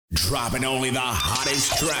Dropping only the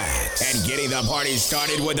hottest tracks and getting the party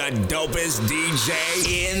started with the dopest DJ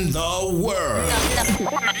in the world.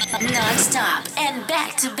 Non-stop and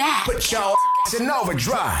back to back. Put your ass in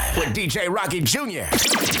overdrive with DJ Rocky Jr.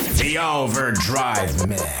 The Overdrive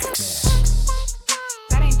Mix.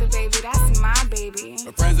 That ain't the baby, that's my baby.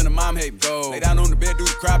 Her friends and her mom hate me. Go. Lay down on the bed, do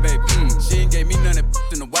the cry, baby. She ain't gave me none of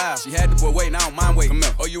that in a while. She had the boy waiting, I don't mind waiting.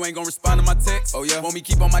 Oh, you ain't gonna respond to my text? Oh, yeah. Want me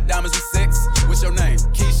keep on my diamonds with sex? What's your name?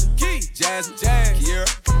 Keisha, Key, Jasmine, Kiera,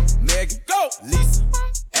 Megan, go, Lisa,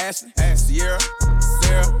 Ashley, Sierra,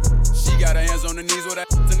 Sarah. She got her hands on her knees with that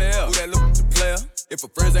in the air. Who that look the player? If her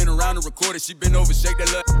friends ain't around to record it, she been over, shake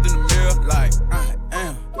that little in the mirror. Like, I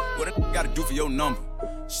am. What a gotta do for your number?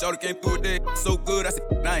 Shorty came through with that so good, I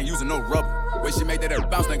said, I ain't using no rubber. Way she made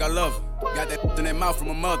that bounce, think I love her. Got that in that mouth from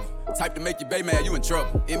her mother. Type to make you bae mad, you in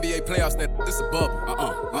trouble. NBA playoffs, this a bubble.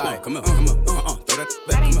 Like, come on, throw that back.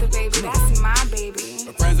 That ain't the baby, that's my baby.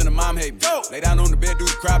 Her friends and her mom hate me. Go. Lay down on the bed, do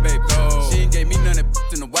the cry, baby. Go. She ain't gave me none of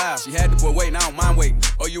that in a while. She had the boy waiting, I don't mind waiting.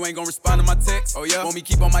 Oh, you ain't gonna respond to my text? Oh, yeah? Want me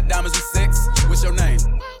keep on my diamonds with sex? What's your name?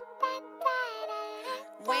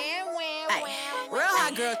 Real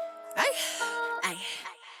hot girl. Ay.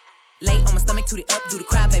 Lay on my stomach, toot it up, do the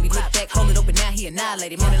cry, baby. Look back, hold it open, now he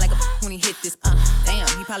annihilated. Money like a when he hit this, damn,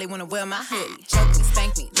 he probably wanna wear my hoodie. Choke me,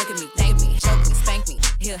 spank me, look at me, thank me. Choke me, spank me,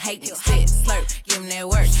 he'll hate me. Spit, slurp, give him that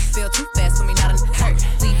work. Feel too fast for me, not a hurt.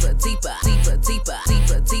 Deeper, deeper, deeper, deeper,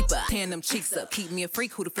 deeper, deeper. Pin them cheeks up, keep me a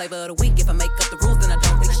freak. Who the flavor of the week? If I make up the rules, then I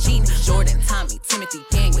don't think it's cheating. Jordan, Tommy, Timothy,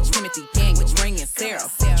 Daniel, Ring and Sarah.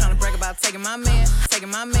 Tryna brag about taking my man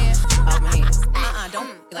off my hands. Don't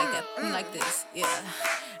be like that, be like this, yeah.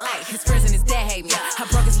 Ay, his friends and his dad hate me. I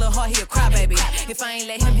broke his little heart, he a cry, baby. If I ain't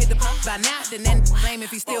let him hit the pump by now, then that blame if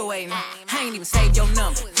he still waiting. I ain't even saved your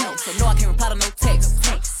number, no, so no, I can't reply to no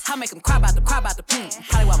text. I make him cry about the poon.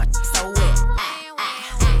 Probably why my so wet.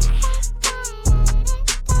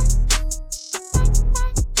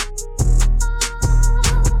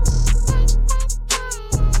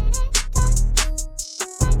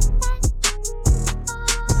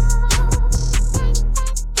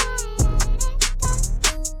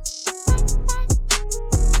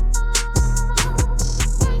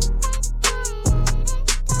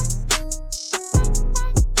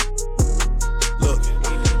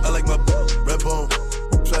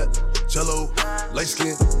 Light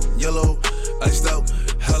skin, yellow, iced out,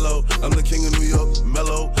 hello. I'm the king of New York,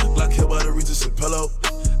 mellow. Black hair by the Regis and pillow.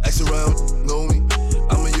 Ask around, know me.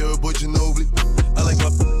 I'm a year boy, Ginobili. I like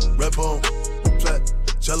my red bone, flat,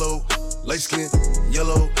 jello. Light skin,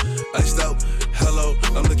 yellow, iced out, hello.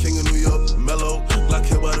 I'm the king of New York, mellow. Black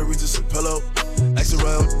hair by the Regis and pillow. Ask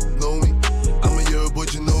around, know me. I'm a year boy,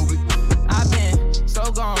 Ginobili. I've been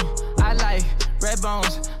so gone. I like red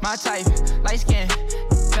bones, my type, light skin,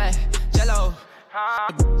 fat, jello.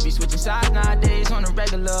 Be switching sides nowadays on the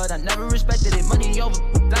regular. I never respected it. Money over.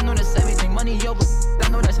 I know that's everything. Money over. I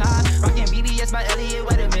know that's high. Rockin' BBS by Elliot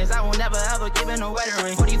Weathermans. I will never ever give in a wedding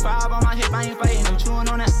ring. 45 on my hip, I ain't fighting. I'm chewing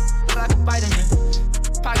on that like a vitamin.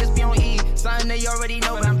 Pockets be on E. Something they already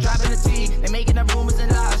know, but I'm dropping the T. They making up rumors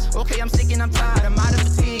and lies. Okay, I'm sick and I'm tired. I'm out of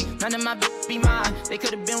fatigue. None of my be mine. They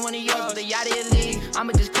could've been one of yours, but they out of your league.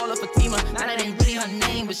 I'ma just call her Fatima. Now that ain't really her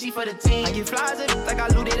name, but she for the team. I get flies at it like I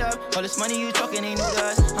looted up. All this money you talking ain't new to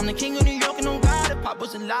us. I'm the king of New York and on God. If Pop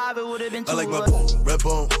was alive, it would've been too I like my us. red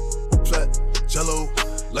bone, flat, jello.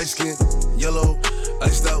 Light skin, yellow,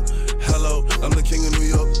 iced out, hello. I'm the king of New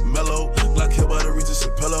York, mellow. Black hair by the Regis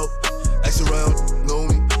and pillow. Ask around, know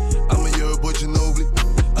me. I'm a year boy, Ginobili.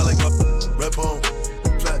 I like my red bone,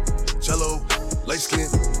 flat, jello. Light skin,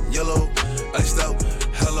 yellow, iced out,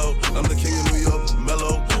 hello. I'm the king of New York,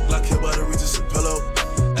 mellow. Black hair by the Regis and pillow.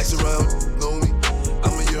 Ask around, know me.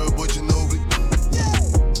 I'm a year boy, Ginobili.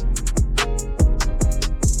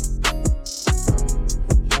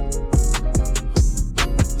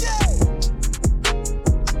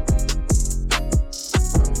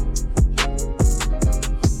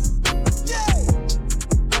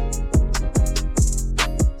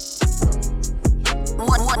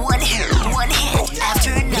 One hit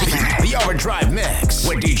after another. The Overdrive Mix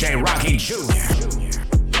with DJ Rocky Jr.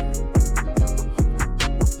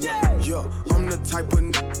 Yo, I'm the type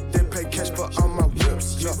of that pay cash for all my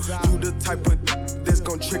whips. Yo, you the type of that's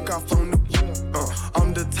gon' trick off on the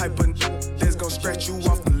I'm the type of that's gon' scratch you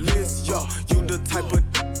off the list. Yo, you the type of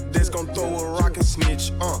that's gon' throw a rock and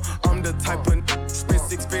snitch. I'm the type of spend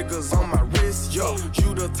 6 figures on my wrist. Yo,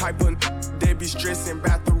 you the type of that be stressing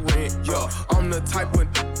about the rent. Yo, I'm the type of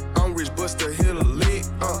I'm rich, but still hit a lick.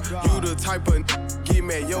 You the type of get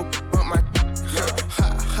mad, yo, but my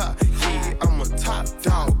ha ha, yeah, I'm a top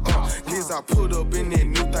dog. Liz, Cause I put up in that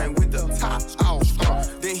new thing with the top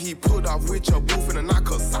off. Then he put off with your booth and knock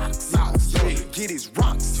her socks off. Yeah, get his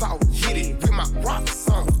rocks off, hit it with my rocks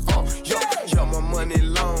on. Yeah, my money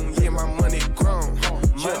long, yeah, my money grown.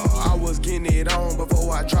 Yeah, I was getting it on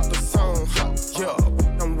before I dropped the song. Yeah,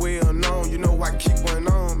 I'm well known, you know I keep one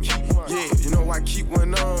on me. Yeah, you know I keep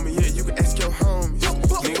one on me. Yeah, you can ask your homies.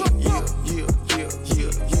 Nigga, yeah.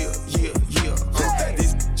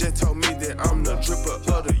 This just told me that I'm the dripper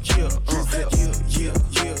of the year.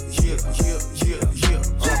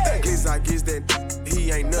 I guess that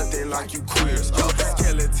he ain't nothing like you queers.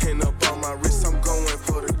 Skeleton up on my wrist, I'm going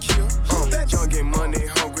for the kill. Young and money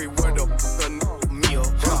hungry, where the meal?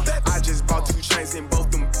 I just bought 2 chains and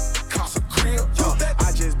both them cost a crib.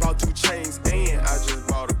 I just bought 2 chains and I just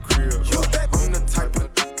bought a crib. I'm the type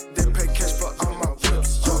of that pay cash for all my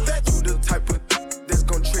whips. You the type of that's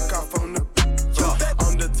gon' trick off on the.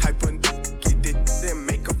 I'm the type of get it then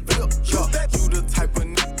make a flip. You the type of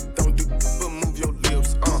don't do but move your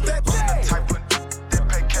lips. I'm the type of that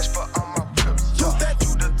pay cash for all my whips. You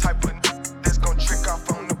the type of that's gon' trick off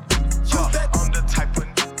on the. I'm the type of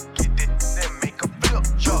get it then make a flip.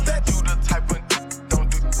 You the type of don't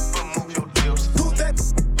do but move your lips.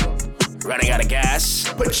 Running out of gas?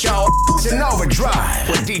 Put your in overdrive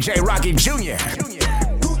with DJ Rocky Jr.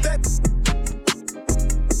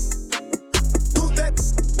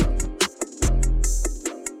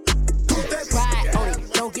 Ride on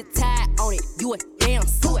it, don't get tired on it. You a damn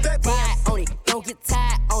suit. Ride on it, don't get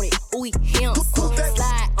tired on it. Ooh, him.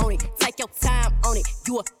 Slide on it, take your time on it.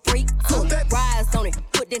 You a freak too. Rise on it,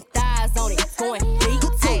 put them thighs on it. Going deep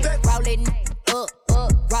too. Rollin' up,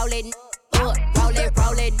 rollin' up, rollin',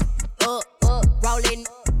 rollin' up, rollin'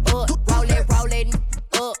 up, rollin'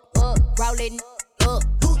 up, rollin' up,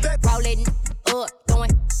 rollin' up.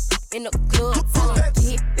 Going in the club, tell 'em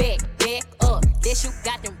get back up. This you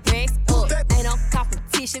got them racks up. Ain't no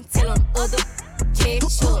competition, tell 'em other catch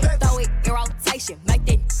up. Throw it in rotation, make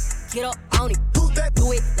that get up on it.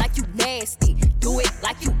 Do it like you nasty, do it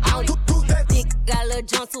like you on it. Dick got a little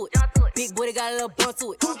jump to it, big booty got a little bump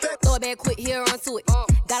to it. Throw it back quick, here run to it.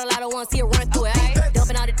 Got a lot of ones here, run through it. Ay.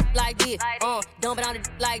 Dumping on it like this, dumping on it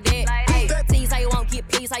like that. Ay. Tease how you want, get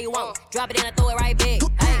please how you want. Drop it in and throw it right back.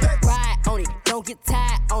 Ay. Ride on it, don't get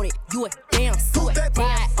tired on it. You a damn suit.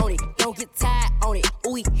 Ride on it, don't get tired on it.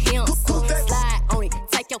 Ooh, him. Slide on it,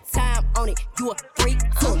 take your time on it. You a freak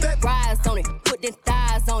too. Rise on it, put them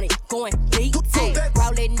thighs on it. Going deep too.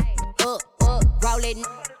 Rollin' up, rollin'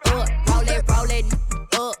 up, rollin', rollin'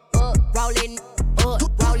 up, rollin' up,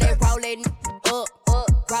 rollin', rollin' up,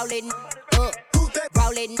 rollin' up,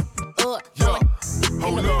 rollin' up. Yo,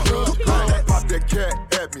 hold up, pop that cat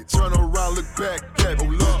at me. Turn around, look back at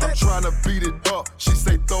me. I'm tryna beat it up. She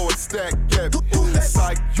say throw a stack at me.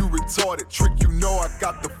 Psych, you retarded. Trick, you know I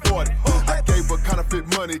got the 40. I gave her counterfeit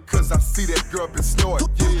money cause I see that girl been snorting.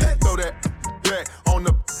 Yeah, throw that back on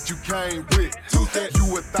the you came with. You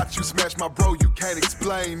would thought you smashed my bro, you can't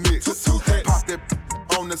explain this. Pop that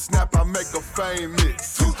on the snap, I make a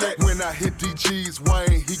famous. When I hit DG's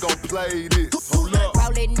Wayne, he gon' play this. Hold up.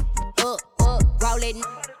 Rollin' up, rollin'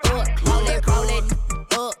 up, rollin', rollin'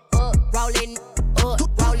 up, rollin' up,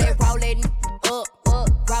 rollin', rollin' up,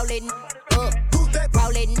 rollin' up,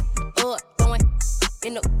 rollin' up. Going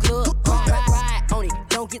in the club, ride on it,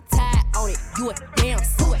 don't get tired on it. You a damn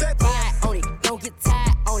suit. Ride on it, don't get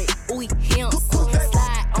tired on it. Ooh, him.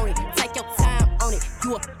 Slide on it, take your time on it.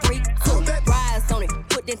 You a freak too. Rise on it,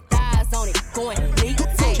 put them thighs on it. Going deep too.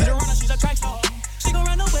 She's a runner, she's a track star. She gon'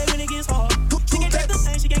 run away when it gets hard. She can take the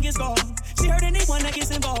pain, she can't get scarred. She hurt anyone that gets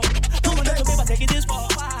involved. No one knows if I take it this far.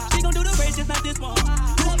 She gon' do the race, just not this one.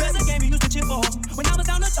 You a best game, you used to cheer for. When I was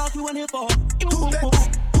down to talk, you weren't here for.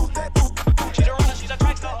 She's a runner, she's a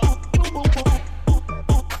track star.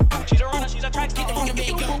 She's a runner, she's a track star. She's a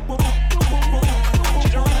runner, she's a track star.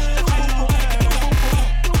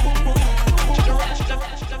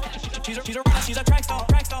 She's a runner, she's a track star.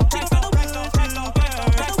 She's a track star.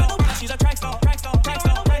 She's a track star.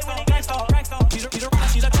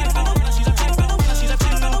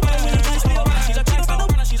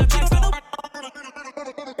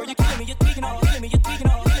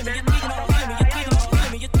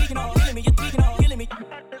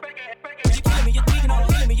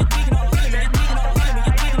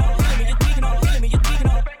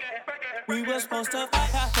 We were supposed to fight,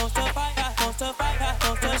 supposed to fight, supposed to fight,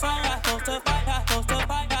 supposed to fight, supposed to fight, supposed to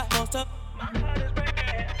fight, supposed to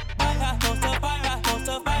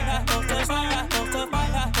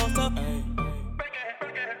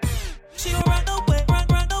she gon' run away, run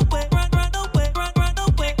away, run away, run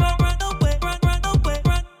away, run away, run away,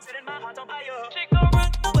 run. Setting my heart on fire. She gon'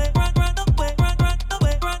 run away, run away, run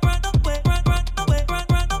away, run away, run away,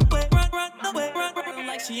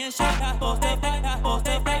 and shake that, post it, back that, post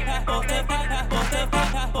it, back that, post it, back that, post it,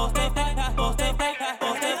 back that, post it, back that, post it, back that,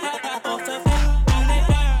 post it, back that, post it, back that.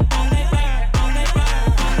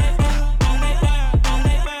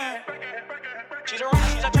 She's a runner,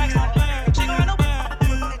 she's a track star. She gon' run no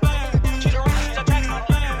she's a runner, she's a track star.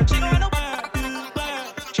 She gon' run no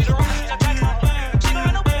she's a runner, she's a track star. She gon'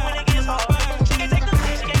 run no when it gets hard. She can't take the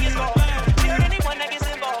lead, she can't get scored. She hurt anyone that gets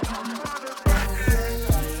involved.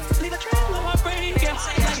 Leave a trail with my brain, yeah,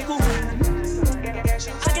 like cool.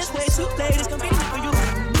 I guess way too late, it's convenient for you.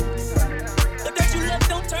 The dirt you left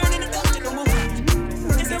don't turn into dust, take a move.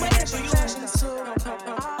 It's a way for you.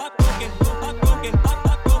 Heartbroken, heartbroken,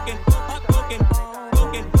 heartbroken, heartbroken,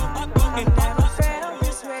 broken, heartbroken. Never felt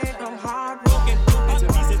this way, I'm heartbroken. Into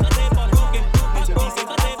pieces, I live on broken. Into pieces, I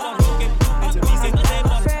live on broken. Into pieces, I live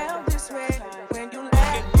on felt this way when you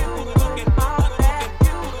left you. Broken, heartbroken,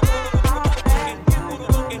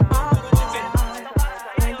 broken, broken, broken.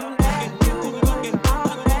 When you left you, broken,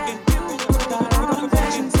 heartbroken,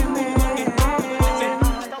 confessions in there.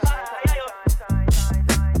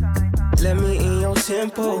 Let me in your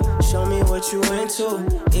tempo, show me what you into.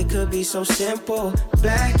 It could be so simple,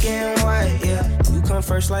 black and white, yeah. You come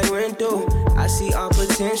first like when do. I see all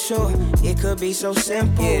potential. It could be so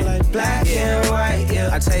simple, yeah. Like black and white, yeah.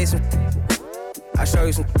 I tell you some, I show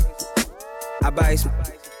you some, I buy you some,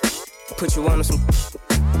 put you on some.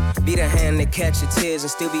 Be the hand that catch your tears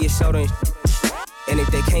and still be your shoulder. And if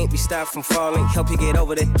they can't be stopped from falling, help you get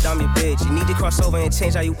over that, I'm your bitch. You need to cross over and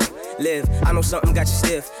change how you live. I know something got you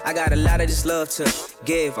stiff. I got a lot of this love to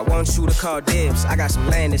give. I want you to call dibs. I got some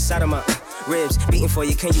land inside of my ribs beating for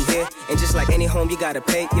you, can you hear? And just like any home, you gotta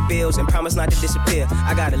pay your bills and promise not to disappear.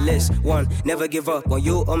 I got a list. 1, never give up on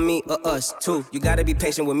you or me or us. 2, you gotta be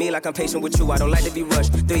patient with me like I'm patient with you. I don't like to be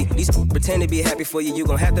rushed. 3, these pretend to be happy for you. You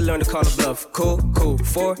gon' have to learn to call a bluff. Cool.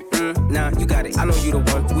 4, nah, you got it. I know you the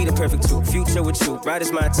one. We the perfect two. Future with you. Right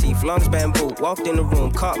as my teeth. Long as bamboo. Walked in the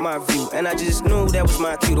room, caught my view. And I just knew that was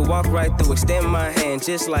my cue to walk right through. Extend my hand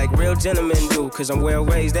just like real gentlemen do. Cause I'm well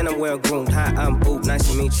raised and I'm well groomed. Hi, I'm Oop. Nice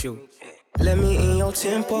to meet you. Let me in your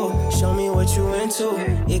tempo, show me what you into.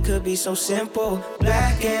 It could be so simple,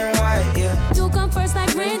 black and white, yeah. You come first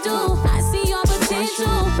like rain do. I see your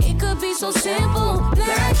potential. It could be so simple,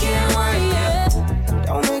 black and white, yeah.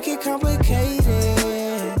 Don't make it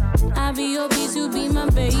complicated. I be your bitch, you be my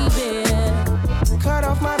baby. Cut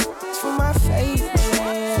off my for my favorite.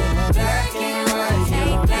 Black and white,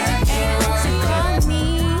 yeah, black and white. So call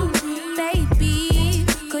me, baby,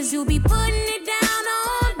 cause you be putting it down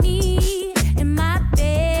on me. In my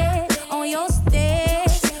bed, on your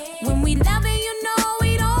stairs. When we loving, you know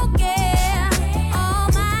we don't care.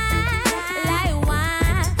 All mine, like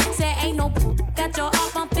wine. Say ain't no got your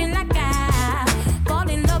heart bumping like I fall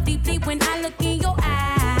in love deeply when I look in your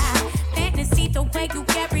eyes. Fantasy the way you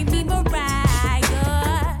carry me,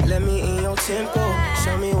 Mariah. Let me in your tempo,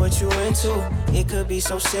 show me what you into. It could be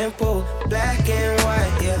so simple, black and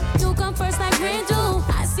white, yeah. You come first like rain do.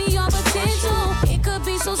 I see your potential. It could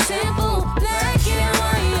be so simple, black and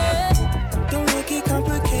white, yeah. Don't make it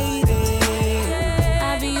complicated.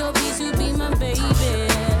 I be your bitch, you be my baby.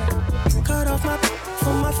 Cut off my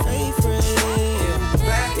for my favorite.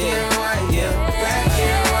 Black and white, yeah. Black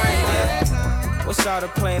and white, yeah. What's all the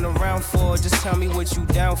playing around for? Just tell me what you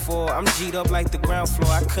down for. I'm G'd up like the ground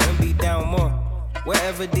floor. I couldn't be down more.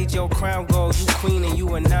 Wherever did your crown go? You queen and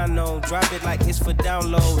you a nano. Drop it like it's for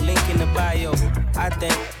download. Link in the bio. I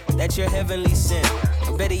think that you're heavenly sent.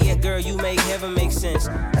 Better yet, girl, you make heaven make sense.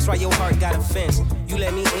 That's why your heart got a fence. You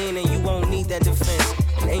let me in and you won't need that defense.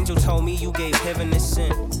 An angel told me you gave heaven a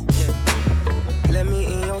scent. Yeah. Let me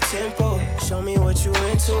in your tempo, show me what you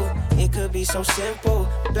into. It could be so simple,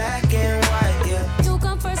 black and white, yeah. You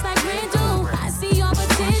come first like rain do. I see your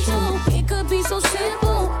potential. It could be so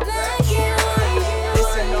simple, black and white, yeah.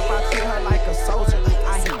 Listen up, I treat her like a soldier.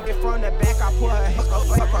 I hit it from the back, I put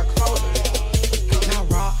her up her closer. Now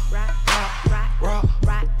rock, rock, rock, rock,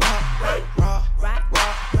 rock, rock,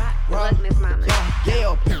 rock,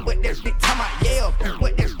 yeah, what that shit talking about, yeah,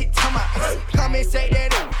 what that shit talking about. Come and say that,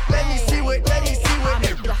 let me see what that.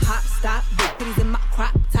 The hop stop, booties in my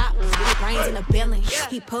crop top, brains in the belly.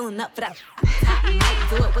 He pulling up for that top. Might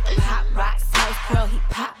do it with the pop rocks. House curl, he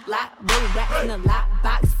pop lock, blue racks in the lock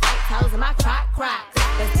box. Fake toes in my crocs.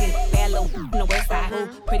 Let's get it, bad little on the west side. Ooh,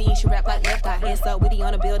 pretty and she rap like left eye. And so witty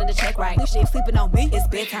on the building to check right. This shit sleeping on me, it's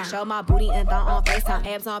bedtime. Show my booty and thong on FaceTime.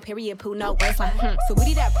 Abs on period, poo, no waistline. So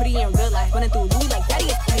witty that pretty in real life. Running through Louis like daddy,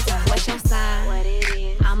 it's playtime. What's your sign? What it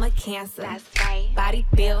is? I'm a Cancer. That's right. Body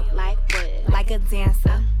built like wood, like a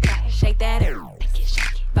dancer. Shake that air,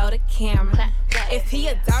 for the camera. If he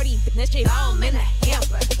a dirty bitch, shit all in a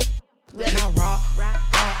hamper. Now rock,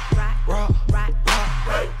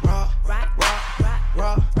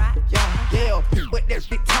 yeah, with that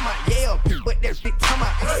shit, come on, yeah, with that shit, come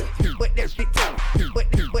on, with that shit,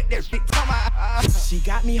 with that shit, come on. She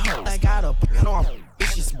got me hurt, I got her on.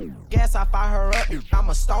 She's guess I fire her up, I'm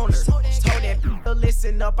a stoner. Told that to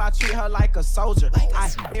listen up, I treat her like a soldier. I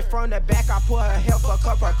hit it from the back, I put her help her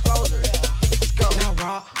cup her closer. Let's go. Now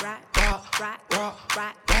rock,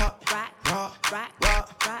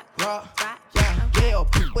 yeah,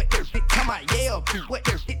 with that shit, come on, yeah, with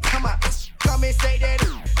that shit, come on. Come and say that,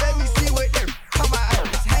 let me see what that come on.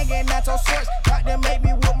 Just hanging out your shorts, got to make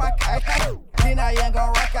me with my cat. Then I ain't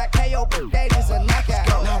gon' rock out KO, but that is a knockout.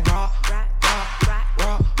 Now rock,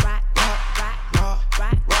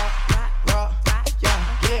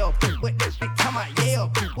 yeah, with that shit, come on, yeah,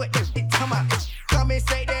 with that shit, come on. Come and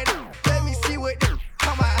say that, let me see what that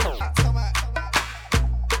come on.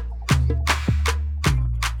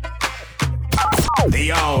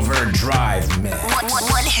 The Overdrive Mix.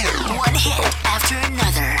 One hit after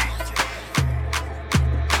another.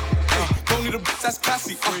 Don't need a bitch that's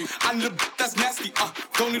classy. I need a bitch that's nasty.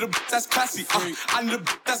 Don't need a bitch that's classy. I need a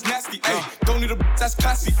bitch that's nasty. Don't need a bitch that's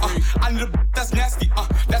classy. I need a bitch that's nasty.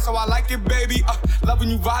 That's how I like it, baby. Love when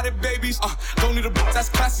you ride it, babies. Don't need a bitch that's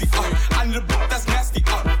classy. I need a bitch that's nasty.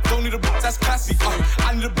 Don't need a bitch that's classy.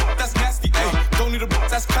 I need a bitch that's nasty. Don't need a bitch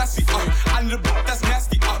that's classy. I need a bitch that's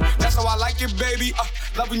nasty. That's how I like it, baby.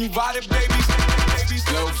 Love when you ride it, babies.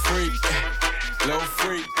 Low freak, low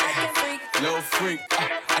freak, low freak.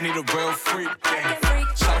 I need a real freak.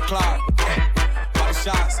 Shot o'clock, body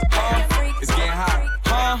shots. It's getting hot.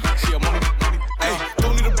 She a money. Hey,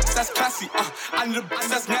 don't need a bitch that's classy. I need a bitch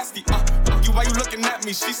that's nasty. Why you looking at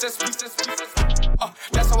me? She says,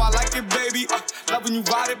 that's how I like it, baby. Love when you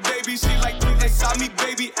ride it, baby. She like me, they saw me,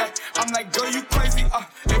 baby. I'm like, girl, you crazy.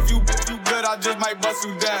 If you good, I just might bust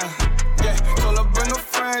you down. Yeah, told her bring a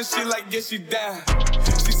friend, she like, yeah, she down.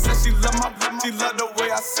 She said she love my vibe, she love the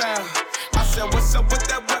way I sound. I said, what's up with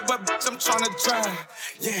that wet bitch, I'm tryna drown.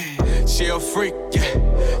 Yeah, she a freak,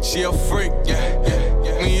 yeah, she a freak,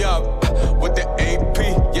 yeah. Me up with the AP,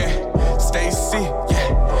 yeah. Stacy,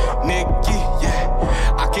 yeah. Nikki,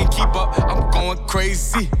 yeah. I can't keep up, I'm going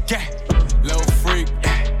crazy, yeah. Little freak,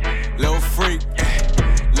 little freak,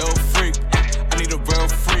 little freak. I need a real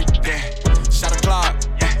freak, yeah. Shot o'clock,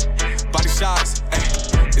 body shots,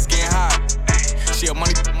 it's getting hot. She a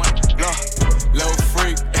money, little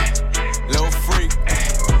freak, little freak,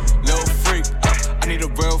 little freak. I need a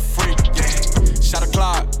real freak, yeah. Shot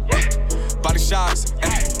o'clock, body shots,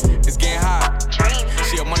 it's getting hot.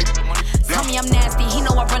 She a money. Tell me I'm nasty, he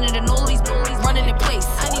know I run it in all these running in place.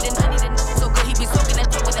 I need a so good he be soaking that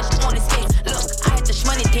shit with that shit on his face. Look, I had the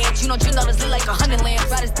shmoney dance, you know $10 look like 100 lambs.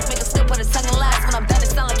 Riders make a still put his tongue in last. When I'm done,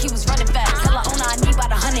 it sound like he was running fast. Tell her owner I need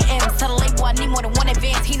about 100 M's. Tell the label I need more than one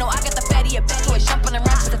advance. He know I got the fatty a bad boy jumping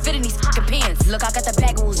around just to fit in these fucking pants. Look, I got the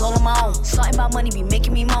bag rules all on my own. Something about money be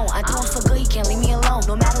making me moan. I do him so good he can't leave me alone.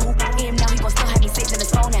 No matter who him now, he gon' still have me saved in his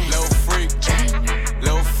phone ass. Little freak,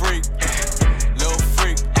 little freak, little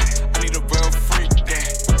freak. I need a real freak, yeah.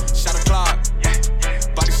 Shot o'clock,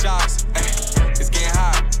 body shots, it's getting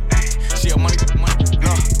hot. She a money,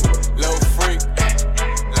 little freak,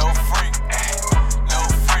 little freak, little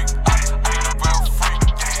freak. I need a real freak,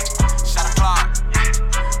 yeah. Shot o'clock,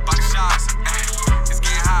 body shots, it's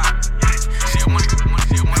getting hot. She a money,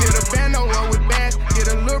 Get a band on one with bands, get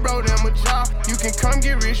a little bro them a job. You can come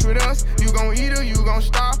get rich with us, you gon' eat or you gon'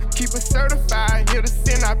 starve. Keep it certified, here to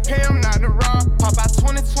sin, I pay him not to rob. Pop out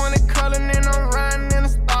 2020 color, and I'm riding in the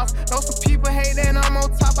stars. Know some people hate that I'm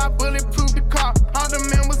on top, I bulletproof the car. All the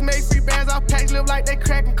members make free bands, our packs live like they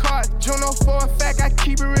cracking cards. Juno for a fact, I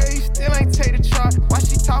keep it real, you still ain't take the charge. Why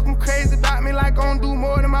she talking crazy about me like gon' do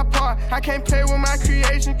more than my part? I can't play with my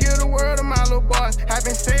creation, give the world to my little boss. I've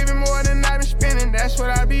been saving more than I've been spending, that's what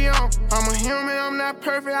I be on. I'm a human, I'm not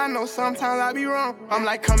perfect, I know sometimes I be wrong. I'm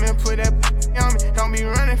like, come and put that on me, don't be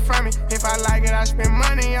running from me. If I like it, I spend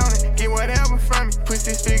money on it, get whatever from me. Put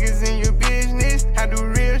 6 figures in your business, I do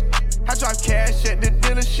real I drop cash at the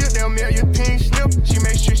dealership, they'll mail you pink slip. She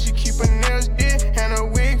make sure she keep her nails did and her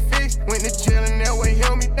wig fixed. Went to jail and that way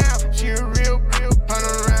held me down. She a real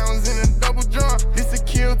 100 rounds in a double drum. This a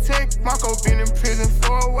kill tech. Marco been in prison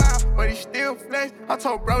for a while, but he still flex. I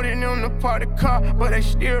told Brody them to park the car, but they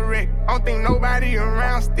still wreck. I don't think nobody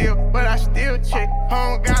around still, but I still check. I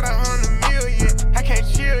don't got 100 mil yet, I can't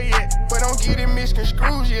chill yet, but don't get it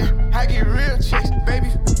misconstrued yet. I get real checks, baby,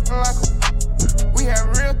 like we have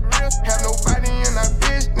real, have nobody in our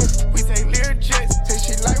business. We take Lear jets, say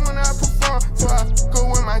she like when I perform, so I go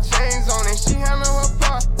with my chains on and she handle her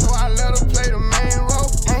part, so I let her play the main role.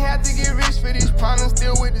 Ain't have to get rich for these partners,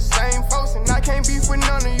 still with the same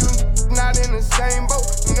not in the same boat.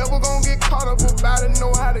 You never gon' get caught up about it,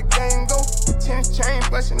 know how the game go. Tennis chain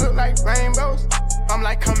bustin' look like rainbows. I'm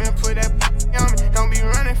like, come and put that on me. Don't be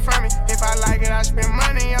running from me. If I like it, I spend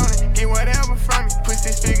money on it. Get whatever from me. Put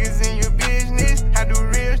 6 figures in your business. I do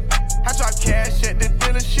real. I drop cash at the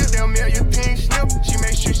dealership. They'll mail your pink slip. She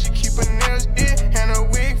make sure she keep her nails did and her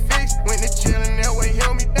wig fixed. Went to jail and that way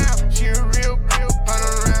held me down. She a real.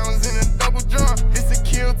 100 rounds in a double drum. This a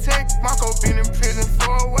kill take. Marco been in prison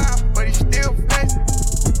for a while, but he still flexing.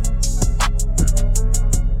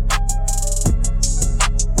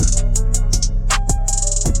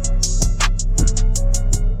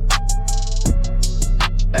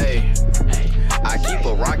 I keep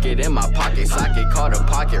a rocket in my pocket, socket, call the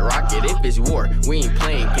pocket rocket. If it's war, we ain't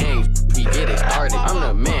playing games, we get it started. I'm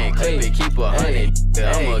the man, clip it, keep 100.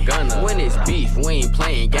 I'm a gunner. When it's beef, we ain't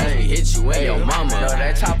playing games, we hit you in your mama. Know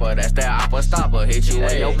that chopper, that's that oppa stopper, hit you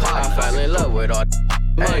in your pop. I fell in love with all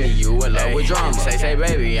money, you in love with drama. Say,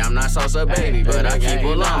 baby, I'm not Sosa, baby, but I keep it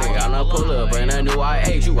long. Got no pull up and a new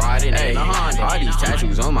I8, you riding in a Honda. All these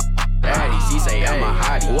tattoos on my daddy, she say I'm a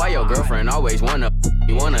hottie. Why your girlfriend always wanna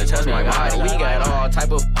touch my body? We got all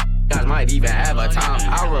type of guys, might even have a time.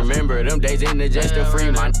 I remember them days in the just to free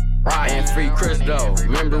my ride and free Chris though.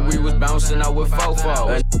 Remember we was bouncing out with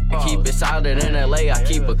Fofo. Keep it solid in LA, I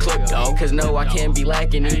keep a clip though. Cause no, I can't be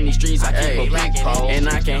lacking in these streets, I keep a big pole. And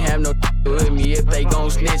I can't have no with me if they gon'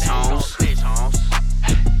 snitch homes.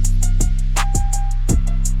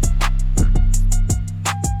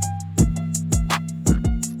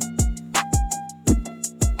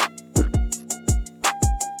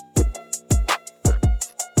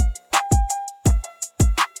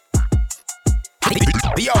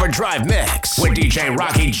 The Overdrive Mix with DJ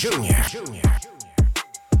Rocky Jr.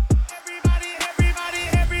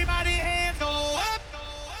 Everybody, hands go up.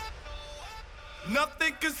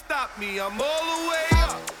 Nothing can stop me. I'm all the way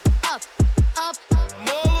up. Up. I'm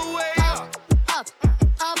all the way up. Up.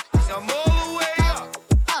 I'm all the way up.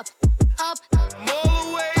 Up. I'm all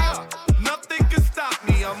the way up. Nothing can stop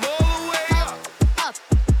me. I'm all the way up. Up.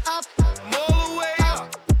 I'm all the way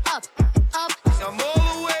up. Up. I'm all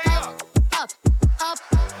the way up. Up.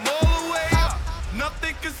 I'm all the way up.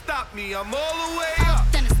 Nothing can stop me. I'm all the way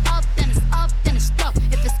up. Then it's up, then it's up, then it's stuck.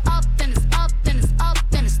 If it's up, then it's up, then it's up,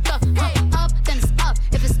 then it's stuck. Hey. Up, then it's up.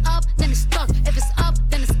 If it's up, then it's stuck. If it's up,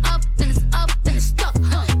 then it's up, then it's up, then it's stuck.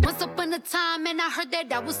 Once upon a time, and I heard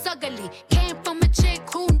that I was ugly. Came from a chick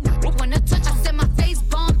who wanna touch. I said my face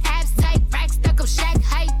bomb, abs tight, rack stuck up, shack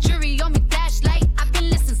height, jury on me, flashlight. I've been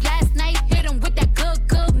listening since last night. Hit 'em with that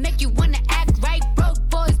good, make you wanna act right. Broke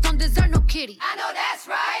boys don't deserve no kitty. I know that's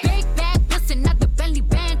right. Big bag, bustin' out the Bentley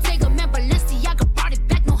band. Take a man, Balenciaga brought it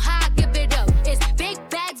back. No how I give it up. It's big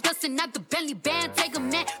bags, bustin' out the Bentley band. Take a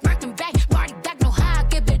man, working back, body back. No how I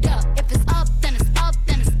give it up. If it's up, then it's up,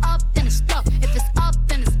 then it's up, then it's stuck. If it's up,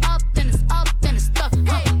 then it's up, then it's up, then it's stuck.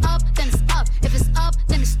 Hey. Up, then it's up. If it's up,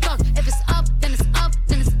 then it's stuck. If it's up, then it's up,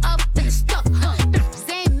 then it's up, then it's stuck.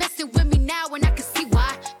 They ain't messing with me now, and I can see why.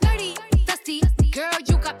 30, dusty, girl,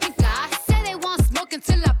 you got pink eye. Say they want smoke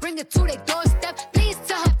until I bring it to their doorstep. Please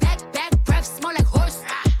tell her back, breath smell like horse.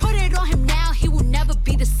 Put it on him now, he will never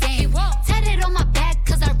be the same. Tatted on my back,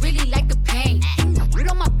 cause I really like the pain. Read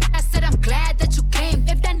on my back, I said I'm glad that you came.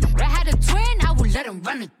 If that nigga had a twin, I would let him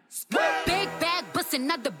run it. Big bag, bustin'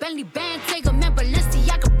 out the Bentley band. Take a man,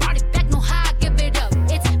 Balenciaga brought it back. No how I give it up.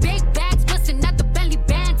 It's big bags, bustin' out the Bentley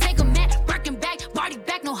band. Take a man, working back, body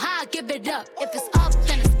back. No how I give it up. If it's up,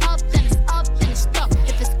 then it's up, then it's up, then it's stuck.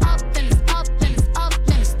 If it's up, then it's up, then it's up,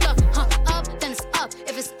 then it's stuck. Up, then it's up.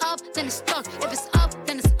 If it's up, then it's stuck. If it's up,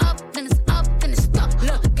 then it's up, then it's up, then it's stuck.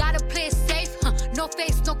 Look, gotta play it safe. No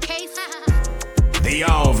face, no case. The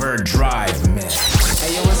Overdrive Mix.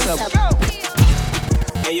 Hey, yo, what's up?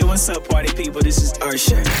 Hey, yo, what's up, party people? This is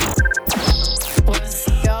Usher. What's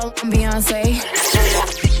y'all? I'm Beyonce.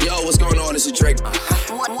 Yo, what's going on? This is Drake.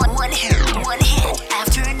 One hit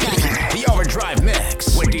after another. The Overdrive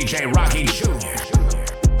Mix with DJ Rocky Jr.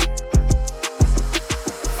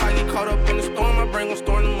 I get caught up in the storm, my brain gon'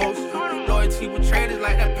 storm the most. Loyalty with traders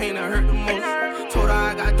like that pain that hurt the most. Told her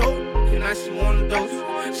I got dope, and now she want a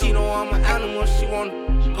dose. She know I'm an animal, she wanna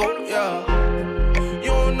go, yeah.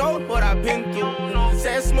 You don't know what I've been through.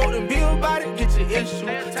 Said smoke and be about it, get your issue.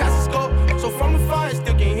 Test the scope, so from afar it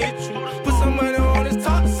still can hit you. Put some money on this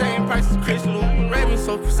top, same price as Chris Lou. Red beam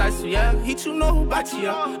so precise, yeah. Hit you know who about you,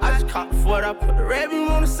 yeah. I just caught the foot, I put the red beam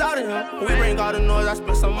on the side of him. We bring all the noise, I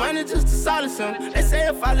spent some money just to silence him. They say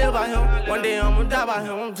if I live by him, one day I'ma die by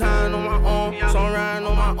him. I'm dying on my own, so I'm riding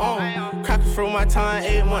on my own. Cracking through my time,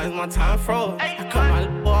 8 months, my time froze. I cut my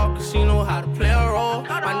lip off, cause she know how to play a role.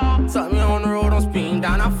 My took me on the road, I'm speeding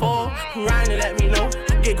down, I fall. Riding to let me know.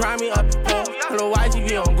 Get grimy up the pole. Tell her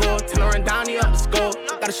YGV on go. Tell her run down the up the score.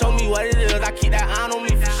 Gotta show me what it is. I keep that eye on me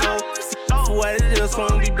for sure. See for what it is, so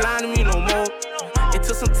don't be blind to me no more. It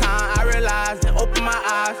took some time, I realized, and opened my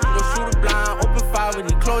eyes. No shooter blind, open fire, but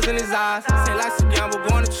he closing his eyes. Say life's a gamble,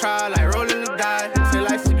 going to try, like rolling the die. Say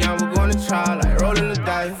life's a gamble, going to try, like rolling the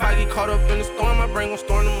die. If I get caught up in the storm, my brain gon'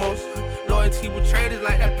 storm the most. Loyalty betrayed is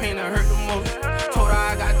like that pain that hurt the most. Told her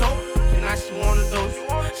I got dope, and now she wanted those.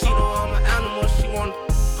 She know I'm an animal, she wanna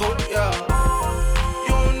go, yeah.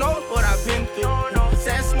 You don't know what I've been through.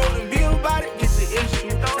 Sad smoke and be about it, get your issue.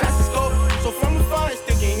 That's the scope, so from afar it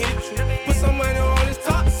still can hit you. Put some money on this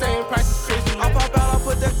top, same price as Christian. I pop out, I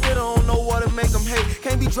put that fit on, know what to make them hate.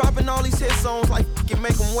 Can't be dropping all these hit songs like can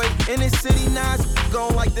make them wait. In this city now, it's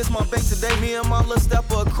gone like this, my bank today. Me and my little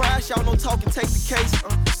stepper crash, y'all no talking, take the case.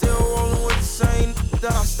 Still rolling with the same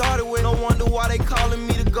that I started with. No wonder why they calling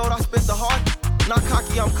me the GOAT, I spit the heart. Not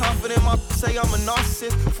cocky, I'm confident, my say I'm a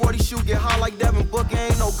narcissist. 40 shoot, get high like Devin Booker,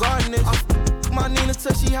 ain't no gardening. I my Nina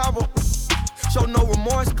till she hobble. Show no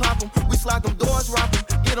remorse, clap them. We slide them doors, rock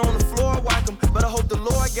them. Get on the floor, whack them. But I hope the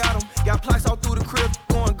Lord got them. Got plaques all through the crib,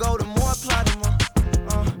 going gold and more platinum.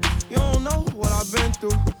 You don't know what I've been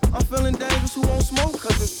through. I'm feeling dangerous, who won't smoke,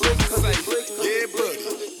 cause it's blick, Yeah, buddy,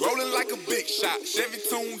 rolling like a big shot. Chevy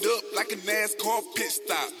tuned up like a NASCAR pit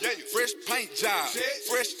stop. Fresh paint job,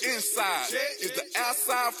 fresh inside. Is the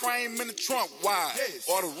outside frame in the trunk wide?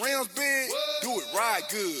 Are the rims big? Do it ride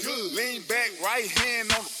good. Lean back, right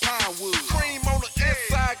hand on the pine wood. Cream on the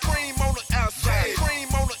inside, cream on the outside. Cream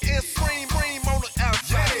on the inside, cream on the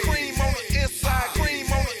outside. Cream on the inside,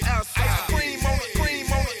 cream on the outside. Cream on the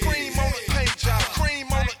paint job. Cream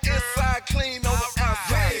on the inside, clean on the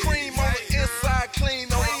outside. Cream on the inside,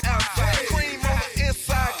 clean on the outside. Cream on the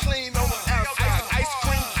inside, clean on the outside. Ice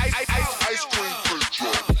cream paint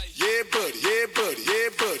job. Yeah, buddy, yeah, buddy, yeah,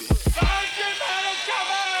 buddy.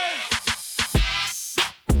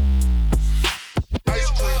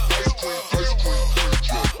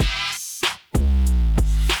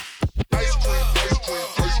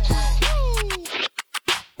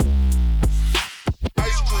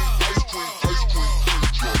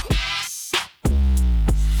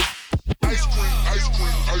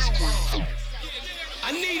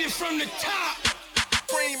 I need it from the top.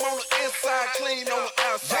 Cream on the inside, clean on the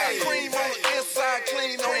outside. Cream on the inside,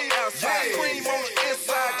 clean on the outside. Cream on the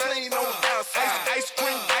inside, clean on the outside. Ice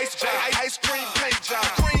cream paint job.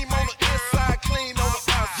 Cream on the inside, clean on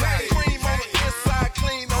the outside. Cream on the inside,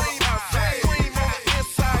 clean on the outside. Cream on the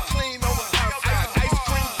inside, clean on the outside.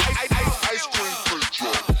 Ice cream paint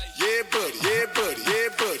job. Yeah, buddy, yeah, buddy, yeah,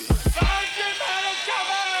 buddy.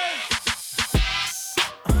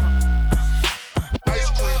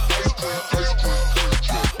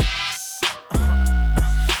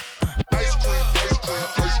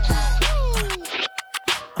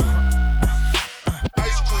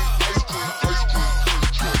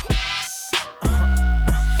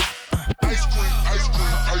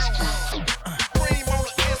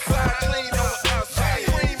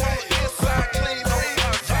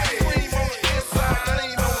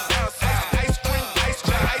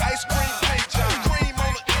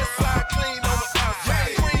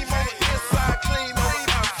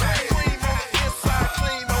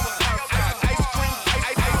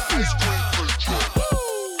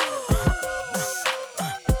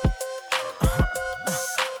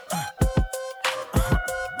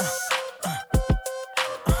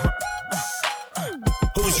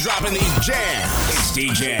 Dropping these jams. It's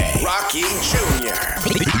DJ Rocky Jr.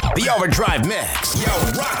 The Overdrive Mix. Yo,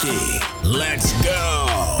 Rocky, let's go.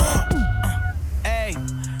 Hey,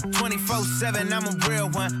 24/7, I'm a real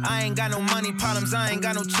one. I ain't got no money problems, I ain't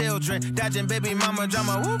got no children. Dodging baby mama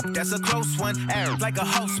drama, whoop, that's a close one. Act like a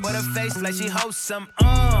host, but her face like she hosts some.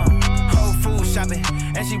 Whole food shopping,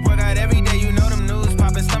 and she work out every day. You know them news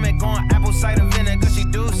popping. Stomach on apple cider vinegar, she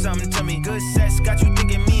do something to me. Good sex got you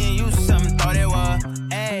thinking me and you something. Thought it was.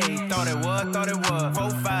 Ayy, thought it was. 4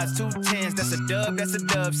 5s, 2 10s, that's a dub, that's a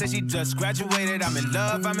dub. Said she just graduated, I'm in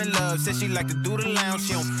love. Said she like to do the lounge,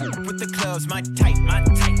 she don't fool with the clubs. My type,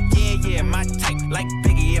 yeah, my type. Like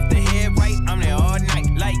Biggie, if the head right, I'm there all night.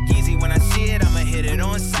 Like Yeezy, when I see it, I'ma hit it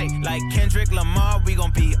on sight. Like Kendrick Lamar, we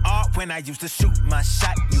gon' be art. When I used to shoot my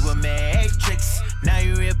shot, you a matrix. Now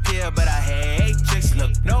you reappear, but I hate tricks.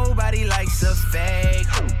 Look, nobody likes a fake.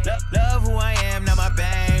 Love who I am, now my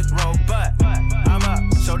bankroll, but I'm up,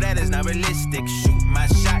 so that is not realistic. Shoot my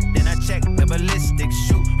shot, then I check the ballistics.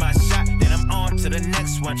 Shoot my shot, then I'm on to the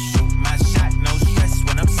next one. Shoot my shot, no stress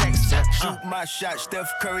when I'm sexy. Shoot my shot, Steph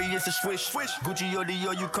Curry, it's a swish. Gucci or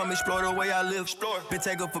Dior, you come explore the way I live. Been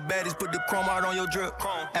take up for baddies, put the chrome out on your drip.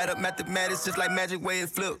 Add up mathematics, just like magic way it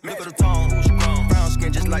flip. Look at the tone, brown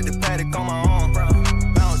skin just like the paddock on my arm.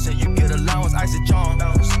 Bouncing, you get allowance, icy charm.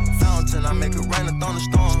 Fountain, I make it rain a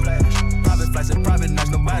thunderstorm. Private flights and private nights,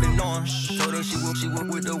 nobody knowing. Told her she woke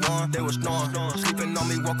with the one, they was snoring. Sleeping on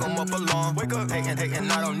me, woke them up alarm. Wake up, hating,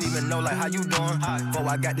 I don't even know like how you doing. Before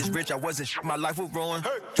I got this rich, I wasn't my life was ruined.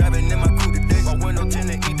 Driving in my coupe today, my window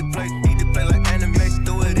tinted, eat the plate like anime.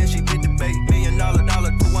 Threw it in, she get the bait. $1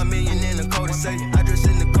 million, put 1 million in the code and say, I dress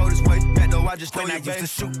in the coldest way. That though I just know when I used to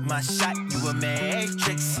shoot my shot, you a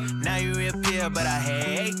matrix. Now you reappear, but I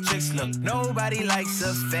hate tricks. Look, nobody likes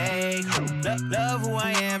a fake. Love who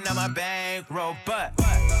I am, not my bankroll, but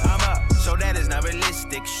I'm up, so that is not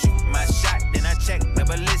realistic. Shoot my shot, then I check the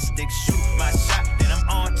ballistics. Shoot my shot, then I'm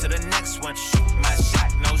on to the next one. Shoot my shot,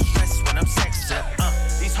 no stress when I'm sexing.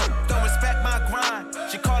 These hoes don't respect my grind.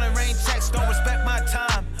 She calling rain checks, don't respect my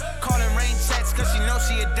time. Calling rain checks, cause she know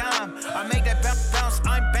she a dime. I make that bounce,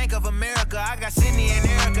 I'm Bank of America. I got Sydney and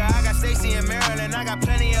Erica, I got Stacy and Maryland. I got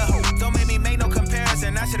plenty of hoes, don't make me make no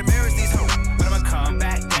comparison. I should've married these hoes, but I'ma come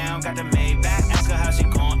back down. Got the Maybach, ask her how she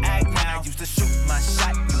gon' act now. I used to shoot my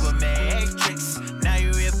shot, you a matrix. Now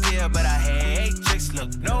you reappear, but I hate tricks.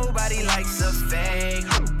 Look, nobody likes a fake.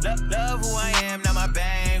 Love who I am, not my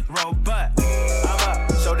bankroll, but I'm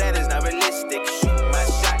up, so that is not realistic. Shoot my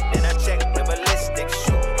shot, then I check the ballistics.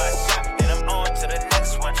 Shoot my shot, then I'm on to the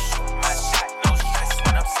next one. Shoot my shot, no stress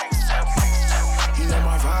when I'm sexing. You know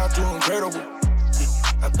my vibe too incredible.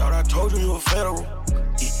 I thought I told you were federal.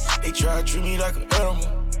 They try to treat me like an animal.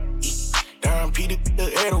 Darn Peter,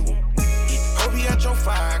 the edible. Hope you got your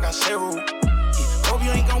fire, I got several. Hope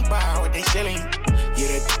you ain't gon' buy what they selling you.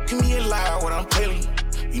 Yeah, that can be a lie, what I'm telling you.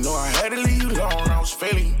 You know I had to leave you alone, I was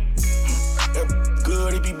failing. That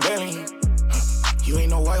good, it be belling you. You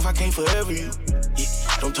ain't no wife, I can't forever you.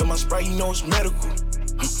 Don't tell my sprite, you know it's medical.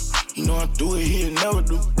 You know I do it here, never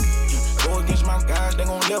do. Go against my guys, they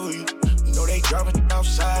gon' level you. You know they dropping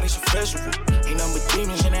outside, it's a festival. Ain't nothing but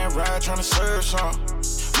demons in that ride tryna serve some.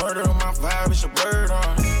 Murder on my vibe, it's a bird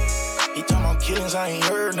on. He talking about killings, I ain't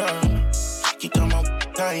heard none. He talking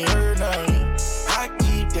about I ain't heard none. I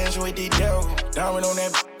keep dancing with the devil. Diamond on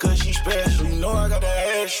that cause she special. You know I got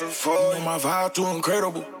that extra for you. Know my vibe too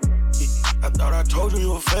incredible. I thought I told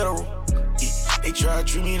you were federal. They try to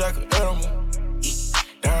treat me like an animal.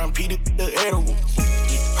 Darn Peter, the edible.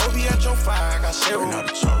 Hope you got your fire, I got several.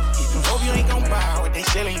 Hope you ain't gon' buy what they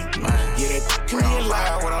selling you. Yeah, that can be a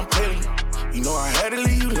lie, what I'm telling you. You know I had to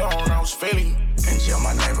leave you alone, I was failing. In jail,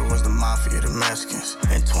 my neighbor was the mafia, the Mexicans.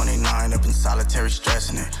 And 29 up in solitary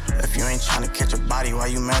stressing it. If you ain't tryna catch a body, why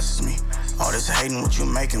you message me? All this hating, what you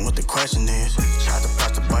making, what the question is. Tried to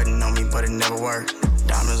press the button on me, but it never worked.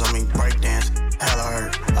 Diamonds on me, breakdance, hella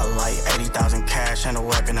hurt. A light, 80,000 cash and a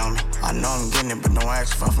weapon on me. I know I'm getting it, but no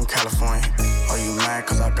ask for from California. Are you mad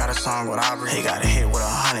cause I got a song with Aubrey? He got a hit with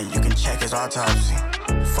 100, you can check his autopsy.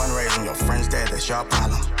 Fundraising, your friend's dead, that's your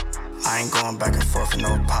problem. I ain't going back and forth with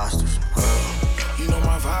no imposters. You know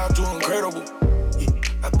my vibe too incredible.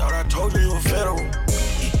 I thought I told you were federal.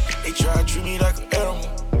 They try to treat me like an animal.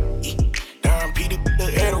 Darn Peter,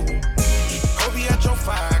 the edible. Hope you got your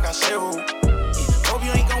fire, I got several. Hope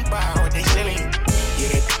you ain't gon' buy what they selling you. Yeah,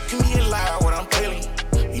 that can be a lie, what I'm telling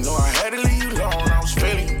you. You know I had to leave you alone, I was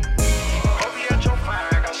failing. Hope you got your fire,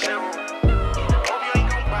 I got several. Hope you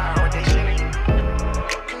ain't gon' buy what they selling you.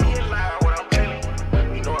 Can be a lie, what I'm telling you.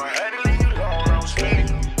 You know I had to leave you alone, I was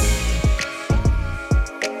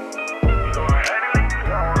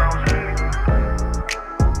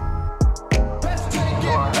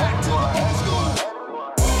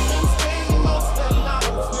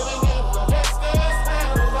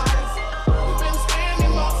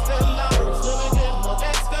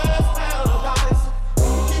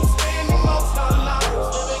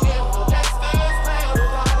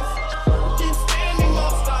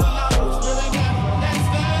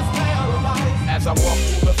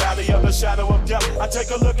failing. Shadow of death. I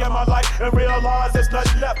take a look at my life and realize there's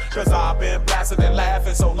nothing left. Cause I've been blasting and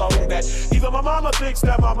laughing so long that even my mama thinks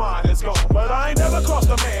that my mind is gone. But I ain't never crossed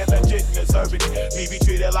a man that didn't deserve it. Me be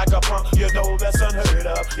treated like a punk, you know that's unheard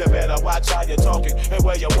of. You better watch how you're talking and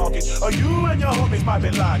where you're walking, or you and your homies might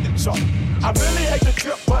be lying to chalk. I really hate the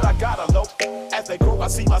trip, but I gotta low. As they grow, I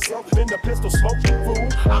see myself in the pistol smoking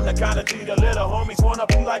fool. I'm the kind of G the little homies wanna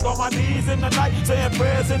be like on my knees in the night, saying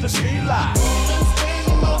prayers in the street light.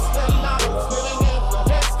 Most of the night, living in the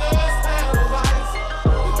Dexter's paradise.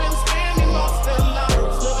 We've been spending most of the night,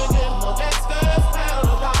 living in the Dexter's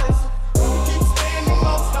paradise. We keep spending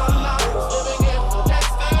most of the night, living in the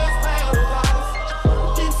Dexter's paradise. We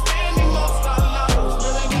keep spending most of the night,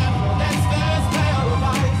 living in the Dexter's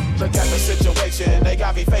paradise. Look at the situation they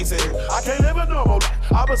got me facing. I can't live a normal life.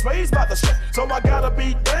 I was raised by the street, so I gotta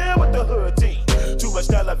be down with the hood team. To much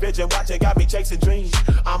television watching got me chasing dreams.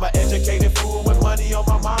 I'm an educated fool with money on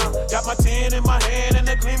my mind. Got my 10 in my hand and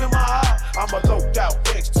a gleam in my eye. I'm a loped out,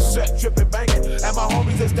 extra set, tripping, banging. And my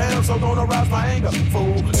homies is down, so don't arouse my anger.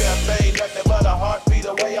 Fool, death ain't nothing but a heartbeat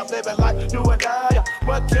away. I'm living like do or die.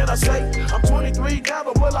 What can I say? I'm 23 now,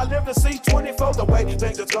 but will I live to see 24? The way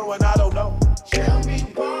things are going, I don't know. Tell me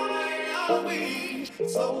why are we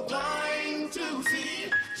so blind to see?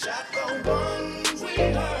 Shot the ones we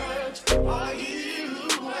hurt. Are you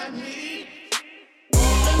and me?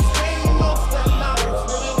 We've been spending most of lives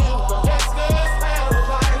living in the Dexter's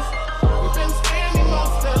paradise. We've been spending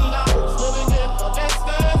most of lives living in the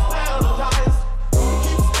Dexter's paradise. We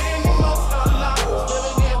keep spending most of lives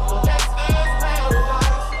living in the Dexter's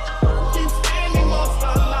paradise. We keep spending most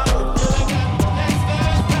of lives living in the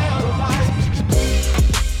Dexter's paradise.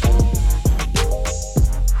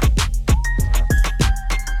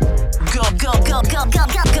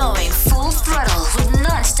 Going full throttle with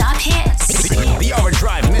non-stop hits. The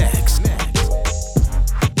Overdrive Mix.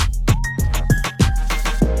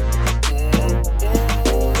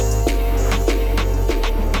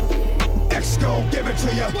 X gon' give it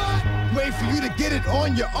to you. Wait for you to get it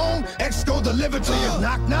on your own. X gon' deliver to you.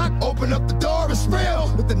 Knock, knock, open up the door, it's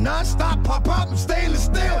real. With the non-stop pop-up and stainless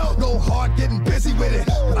steel. Go hard, getting busy with it.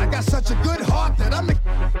 But I got such a good heart that I make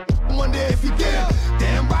wonder if you did.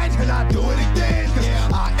 Damn right, and I do it again. Cause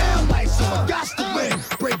I am light, so I got to win.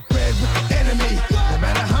 Break bread with the enemy. No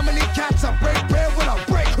matter how many cats I break bread with, I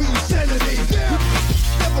break who you send to me.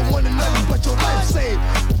 Never wanted nothing but your life saved.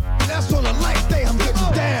 And that's on a life day, I'm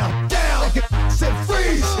getting down, down. Like it said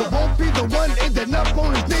freeze, but won't be the one ending up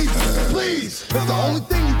on his knees. Please, if the only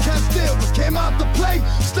thing you can't steal was came out to play,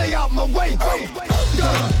 stay out my way.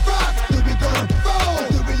 Gonna rock, do we gonna roll?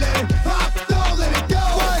 Do we let it pop? Don't let it go.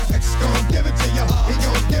 X gon' give it to you, he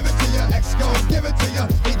gon' give it to you. X gon' give it to you,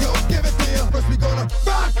 he gon' give it to you. First we gonna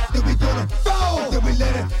rock, then we gonna roll. Then we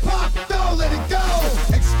let it pop, don't let it go.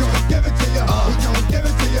 X gon' give it to you, he gon' give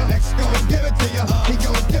it to you. X gon' give it to you, he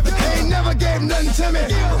gon' give it to you. They ain't never gave nothing to me,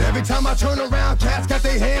 but every time I turn around, cats got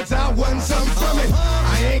their hands out, wanting something from it.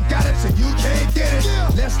 I ain't got it, so you can't get it.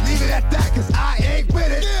 Let's leave it at that, cause I ain't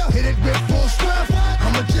with it. Hit it with full strength.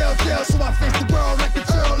 I'm a jail, so I face the world like a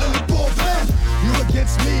girl in the bullpen. You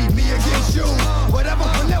against me against you. Whatever,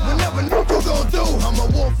 whenever, you gon' do. I'm a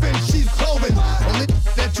wolf in sheep's clothing. Only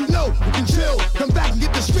that you know, we can chill. Come back and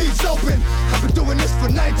get the streets open. I've been doing this for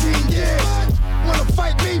 19 years. Wanna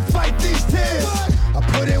fight me, fight these tears. I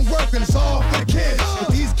put in work and it's all for the kids. But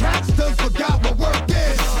these cats done forgot what work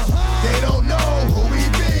is. They don't know who we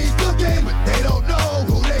be looking, but they don't know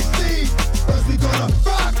who they see. First we gonna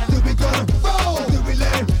rock, then we gonna roll. Then we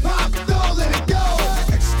let it pop, don't let it go.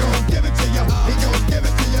 X gon' give it to you, he gon' give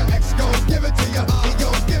it to you. X gon' give it to you, he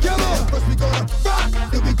gon' give it to you. First we gonna rock,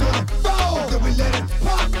 then we gonna roll. Then we let it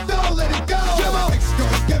pop, don't let it go. X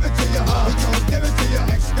gon' give it to you, he gon' give it to you.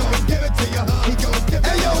 X gon' give it to you, he gon' give it to you.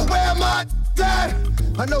 Hey yo, where my dad?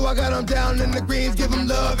 I know I got them down in the greens, give them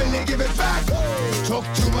love and they give it back. Talk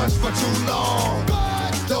too much for too long.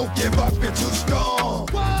 Don't give up, you're too strong.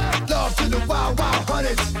 Love to the wild, wild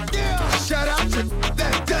hunters. Shout out to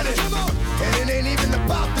that done it. And it ain't even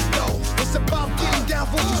about the dough. It's about getting down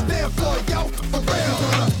for what you stand for, yo. For real. We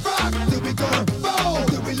gonna rock, then we gonna roll.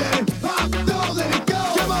 Then we let it pop, don't let it go.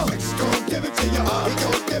 Come on. X gon' give it to you, he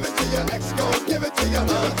gon' give it to you. X gon' give it to you,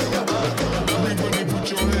 Everybody put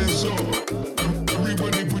your hands up.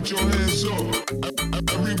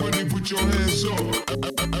 Everybody put your hands up.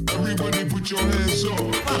 Everybody put your hands up.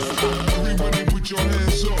 Everybody put your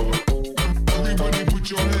hands up. Everybody put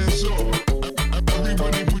your hands up.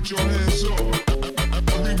 Everybody put your hands up. Everybody put your hands up.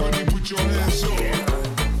 Everybody put your hands up.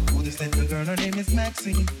 Oh, this little girl, her name is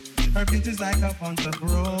Maxine. Her beauty's like a bunch of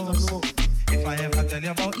roses. If I ever tell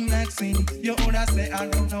you about Maxine, you woulda say I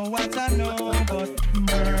don't know what I know, but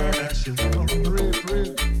murder she wrote,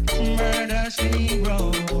 murder she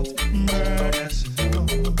wrote, murder she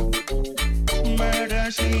wrote,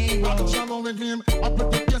 murder she wrote. I'm shallowing him, I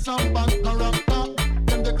predict yes I'm bad character.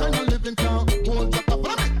 Them the kind of living town, hold up a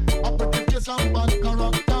vomit. I predict yes I'm bad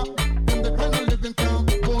character. Them the kind of living town,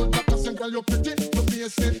 hold up a single you pretty, you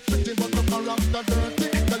face it pretty, but the character dirty.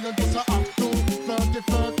 Tell you just a act too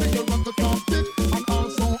flirty, you want to talk it, and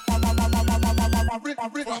also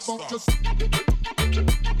about just.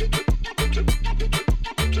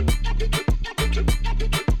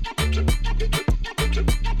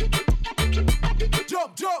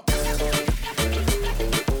 Jump!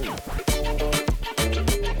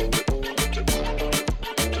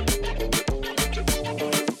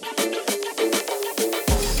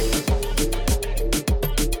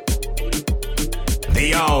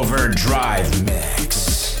 The Overdrive Mix.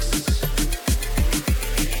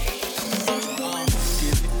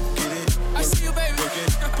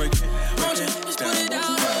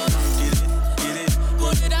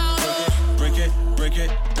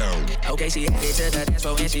 Okay, she headed to the dance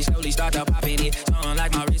floor and she slowly started popping it. Something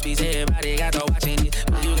like my wrist piece, everybody got to watching it.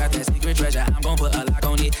 But you got that secret treasure, I'm gon' put a lock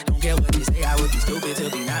on it. Don't care what they say, I would be stupid to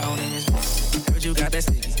be not on this. Heard you got that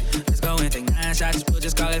sticky. Let's go and take 9 shots, we'll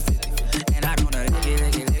just call it 50. And I gonna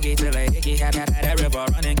lick it till I hickey. Have that river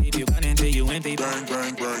running, keep you gunning till you empty. Bang,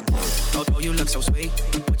 bang, bang. Oh, you look so sweet,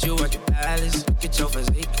 but you work your palace. Get your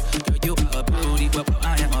physique, girl, you are a beauty, but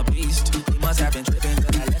I am a beast. You must have been tripping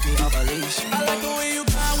till I left me off a leash. I like the way you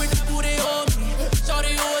cry with that booty on me. Shorty,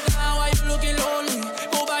 you were down while you looking lonely.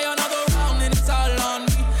 Go buy another round and it's all on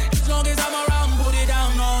me. As long as I'm around, put it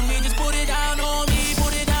down on me. Just put it down on me,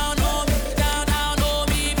 put it down on me. Down, down on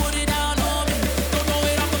me, put it down on me. Don't throw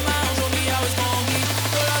it off the mound, show me how it's gon' be.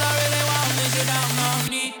 Girl, all I really want is you down on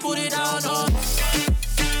me. Put it down on me.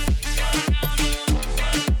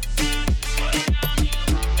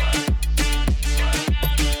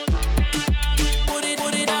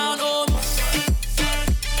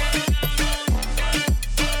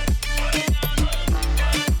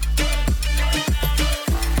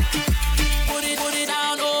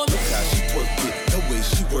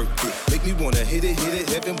 Hit it,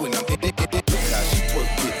 heaven when I'm in it. Look how she work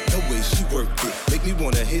it, the way she work it. Make me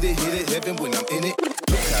wanna hit it, heaven when I'm in it.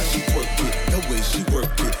 Look how she work it, the way she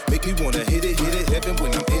work it. Make me wanna hit it, heaven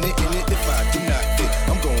when I'm in it. If I do not fit,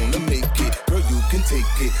 I'm gonna make it. Girl, you can take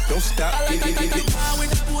it, don't stop. I like it. With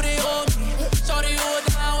the booty on me. Shorty, you were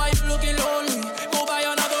down while you looking lonely. Go buy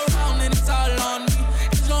another round and it's all on me.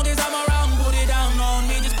 As long as I'm around, put it down on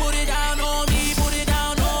me. Just put it down on me, put it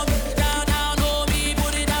down on me. Down, down on me,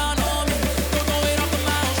 put it down on me. Don't throw it off the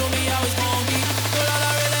mound, show me how it's gon' be. Girl, all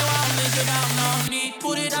I really want is you down on me.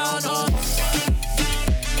 Put it down on me.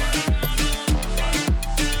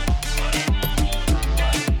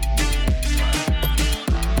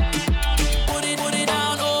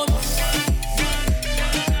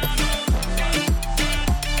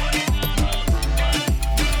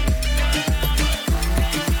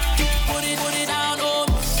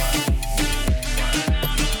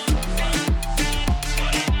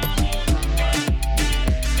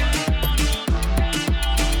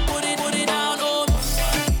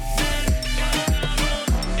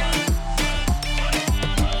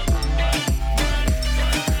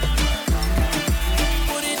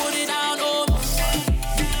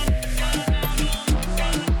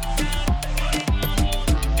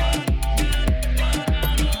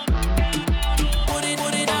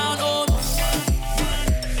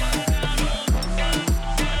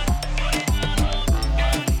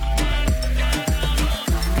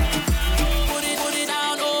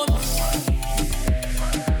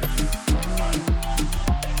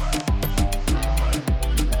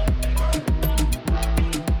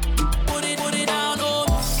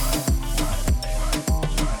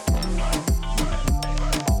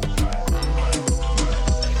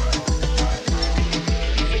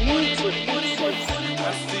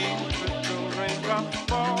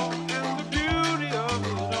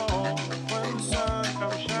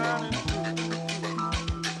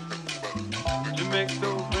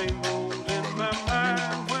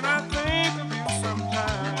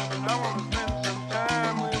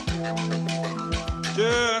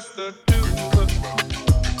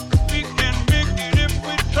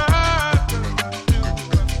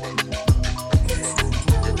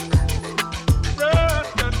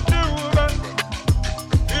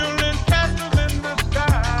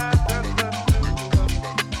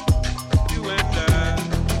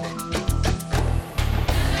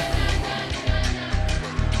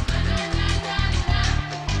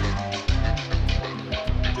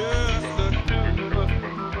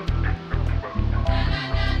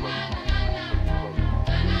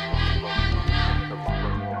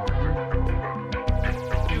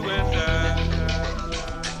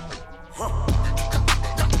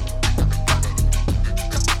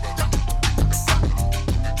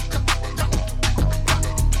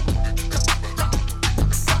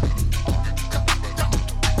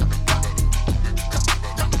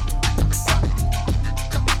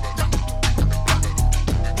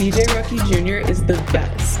 DJ Rocky Jr. is the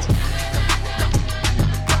best.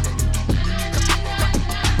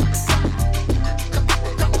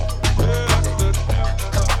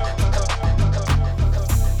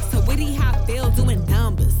 So witty, how I feel doing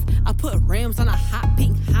numbers. I put rims on a hot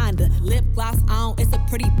pink Honda. Lip gloss on, it's a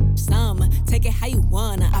pretty summer. Take it how you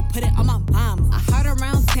wanna. I put it on my mama. I heard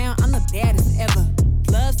around town, I'm the baddest ever.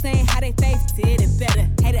 Love saying how they face did it better.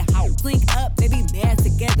 Hate it how link up, they be mad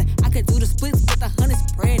together. I could do the splits with 100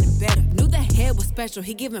 spread and better. Knew the head was special,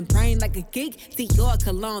 he giving brain like a geek. Dior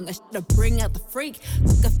cologne, that shit'll bring out the freak.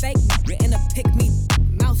 Took a fake and a pick me.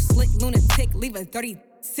 Mouth slick, lunatic, leave a dirty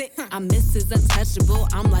Sit. I'm Mrs. Untouchable,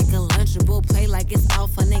 I'm like a Lunchable. Play like it's all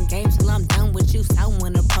fun and games till I'm done with you. So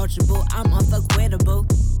unapproachable, I'm unforgettable.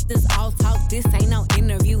 This all talk, this ain't no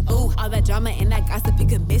interview. Ooh, all that drama and that gossip, you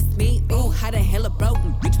could miss me. Ooh, how the hell it broke?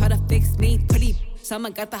 You try to fix me. Pretty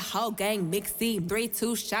someone got the whole gang mixy.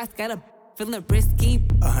 3-2 shots, got a feeling risky.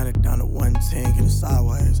 100 down to 110, getting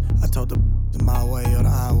sideways. I told the my way or the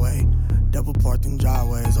highway. Double parked in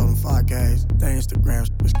driveways on them 5Ks. The Instagram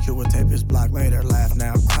was cute with tape his block later. Laugh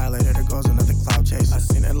now, cry later. There goes another cloud chase. I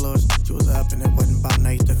seen that little she was up and it wasn't about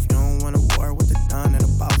Nate. If you don't want a war with the done and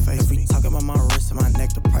about face. If we talk about my wrist and my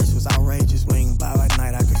neck, the price was outrageous. Wing by at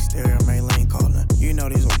night, I could stare at Maylene calling. You know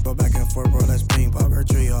these will go back and forth, bro. That's ping poker,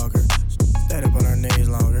 tree hugger. Steady but her knees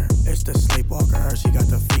longer. It's the sleepwalker, her, she got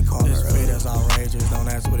the feet caller. This feet is outrageous, don't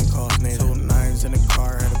ask what it costs neither. 2 9s in the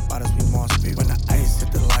car, had about us be more speed. When the ice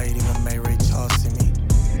hit the light, even May Ray Charles see me.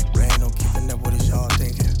 Rain no keeping up with it, y'all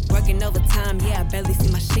thinking. Working overtime, yeah, I barely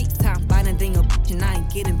see my sheets. Time finding thing a bitch and I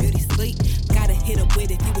ain't getting beauty sleep. Gotta hit up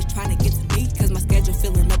with it if you was trying to get to me. Cause my schedule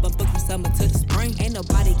filling up, I'm booked from summer to the spring. Ain't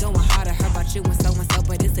nobody going harder, heard about you and so,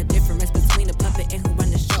 but it's a difference between the puppet and who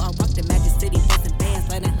run the show. I rock the Magic City, buzzing bands,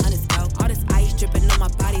 letting hundreds go. All this ice dripping on my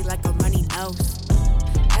body like a runny nose.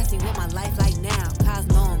 Ask me what my life like now.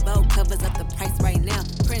 Cosmo and Vogue covers up the price right now.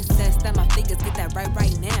 Princess, that my figures get that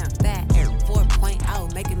right now. That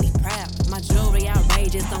 4.0 making me proud. My jewelry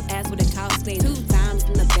outrageous, don't ask what it costs me. 2 times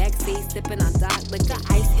in the backseat, sipping on dark liquor.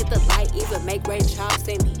 Ice hit the light, even make Ray Charles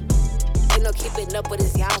see me. Ain't no keeping up with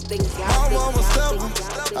this y'all think. My mama step,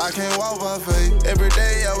 I can't walk by faith. Every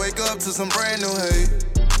day I wake up to some brand new hate.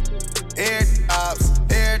 Air ops,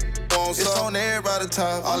 air won't it's on everybody's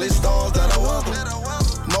top. All these stars that I welcome,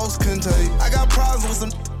 most couldn't take. I got problems with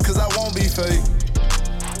some cause I won't be fake.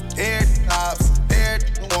 Air ops, air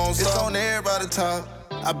won't it's on everybody's top.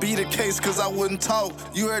 I beat a case cause I wouldn't talk.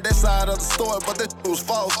 You heard that side of the story, but that was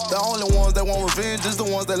false. The only ones that want revenge is the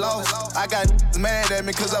ones that lost. I got mad at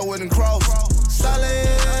me cause I wouldn't cross. Solid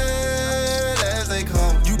as they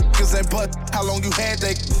come. You niggas ain't but how long you had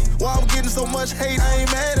they. Why I'm getting so much hate, I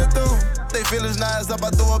ain't mad at them. They feelings nice up,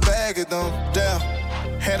 I throw a bag at them. Damn,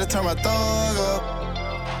 had to turn my thug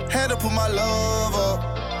up. Had to put my love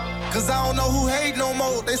up. Cause I don't know who hate no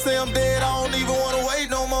more. They say I'm dead, I don't even wanna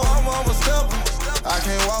wait no more. I'm a stepper. I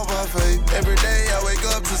can't walk by faith. Every day I wake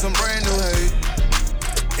up to some brand new hate.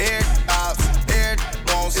 Air ops, air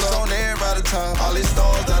won't it's on everybody's top. All these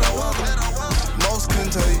stars that I welcome, most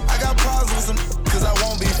couldn't take. I got problems with some cause I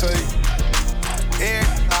won't be fake. Air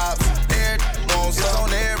ops, air won't it's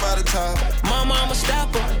on everybody's top. Mama, I'm a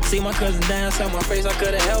stopper. See my cousin dance on my face, I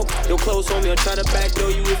couldn't help. Your clothes on me or try to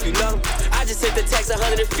backdoor you if you love 'em. I just sent the text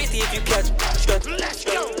 150 if you catch 'em. Let's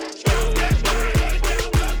go.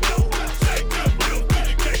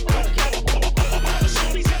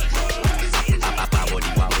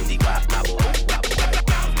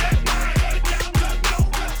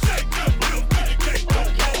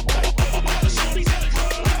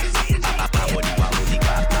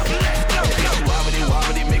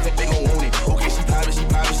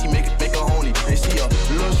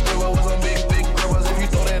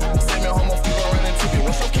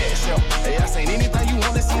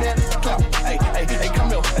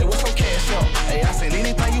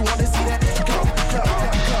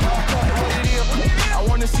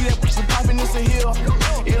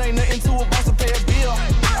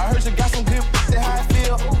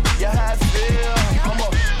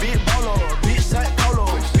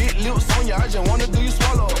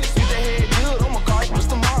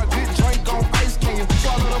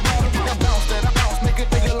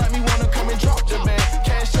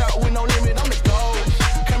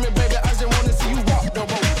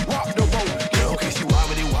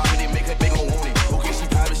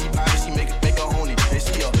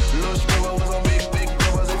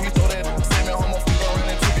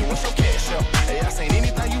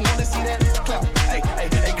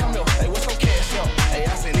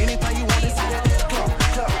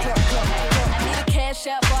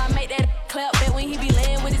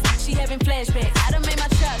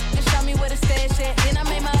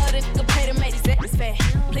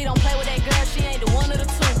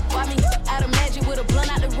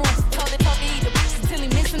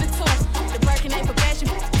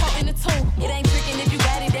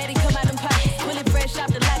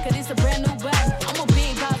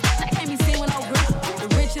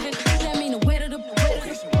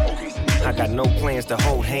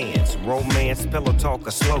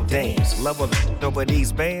 Over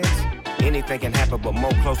these bands, anything can happen, but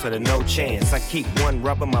more closer to no chance. I keep one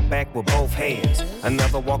rubbing my back with both hands,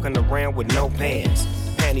 another walking around with no pants,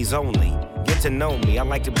 panties only. Get to know me, I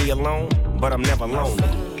like to be alone, but I'm never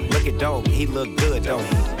lonely. Look at dog, he look good though.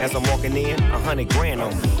 As I'm walking in, 100 grand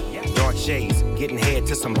on me. Dark shades, getting head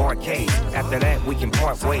to some arcades. After that, we can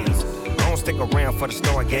part ways. I don't stick around for the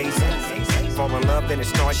stargazing. Fall in love, then it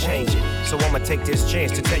start changing. So I'ma take this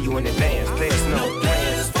chance to tell you in advance. There's no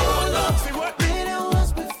plans for love.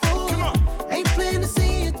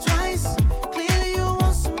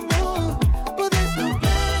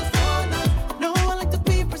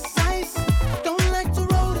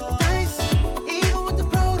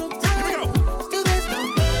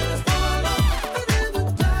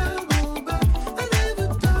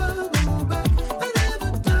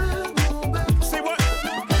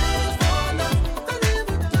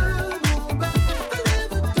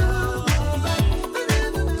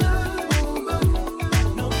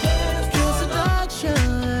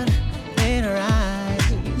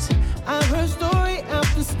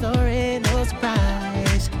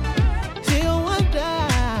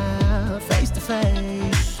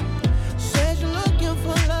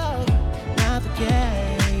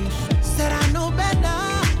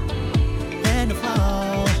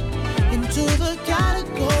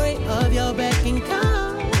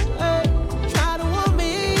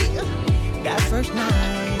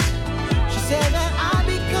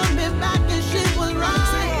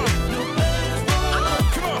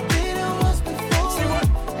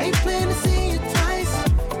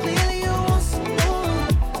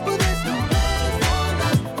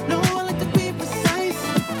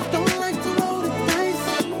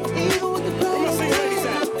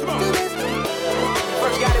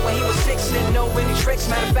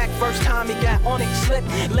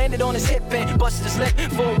 Landed on his hip and busted his lip.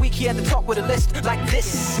 For a week he had to talk with a list like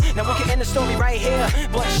this. Now we can end the story right here,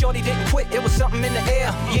 but shorty didn't quit, it was something in the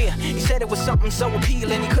air. Yeah, he said it was something so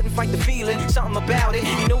appealing. He couldn't fight the feeling, something about it.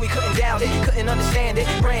 He knew he couldn't doubt it, couldn't understand it.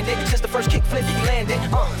 Branded, since the first kick flip he landed.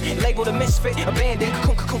 Labeled a misfit, abandoned.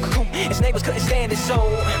 His neighbors couldn't stand it, so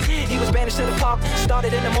he was banished to the park.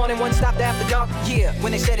 Started in the morning, one stopped after dark. Yeah,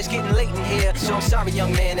 when they said it's getting late in here. So I'm sorry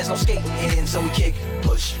young man, there's no skating here. And so we kick,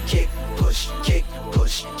 push, kick, push, kick,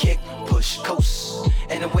 push, kick, push, coast.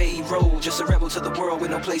 And away he rolled, just a rebel to the world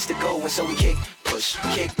with no place to go. And so we kick, push,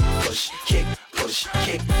 kick, push, kick, push,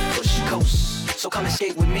 kick, push, coast. So come and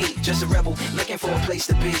skate with me, just a rebel looking for a place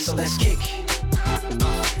to be. So let's kick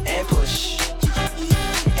and push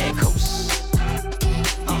and coast.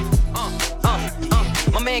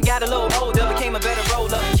 My man got a little older, became a better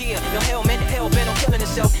roller. Yeah, no hell meant hell bent on killing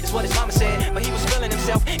himself, is what his mama said. But he was feeling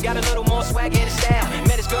himself, got a little more swag in his style.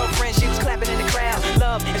 Met his girlfriend, she was clapping in the crowd.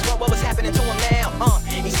 Love is what was happening to him now.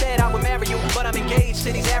 He said I would marry you, but I'm engaged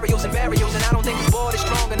to these aerials and burials, and I don't think this board is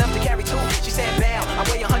strong enough to carry two. She said bow, I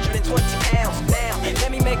weigh 120 pounds. Now,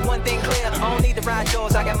 let me make one thing clear, I don't need to ride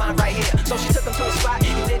yours, I got mine right here. So she took him to a spot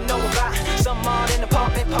he didn't know about, some odd in the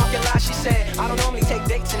apartment parking lot. She said, I don't normally take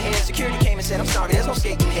dates in here. Security came and said, I'm sorry, there's no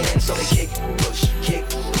skating here. And so they kick, push, kick,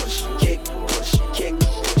 push, kick, push, kick,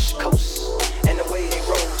 push, coast. And the way they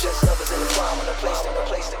roll, just lovers in the farm with a place to.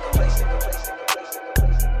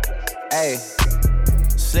 Hey,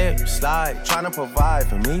 slip, slide, tryna provide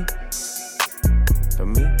for me. For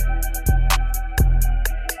me.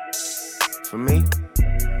 For me.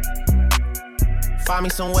 Find me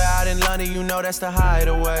somewhere out in London, you know that's the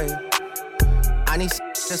hideaway. I need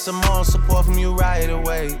some more support from you right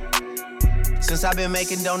away. Since I've been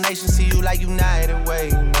making donations to you like United Way,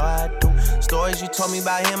 you know I do. Stories you told me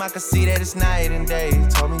about him, I can see that it's night and day. You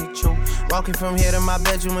told me the truth. Walking from here to my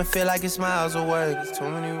bedroom and feel like it's miles away. There's too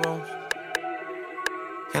many roads.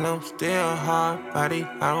 And I'm still hard body,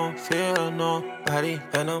 I don't feel nobody.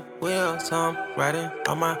 And I'm wheels, I'm riding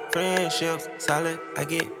on my friendships. Solid, I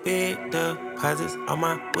get big deposits on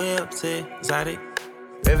my whips, exotic.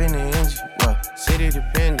 Revving the engine, city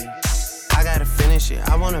dependent. I gotta finish it,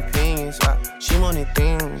 I want opinions, She wanted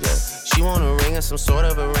things, She want a ring or some sort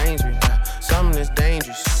of arrangement, Something that's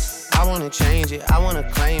dangerous. I wanna change it, I wanna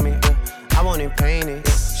claim it, I want it painted,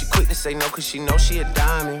 She quick to say no cause she know she a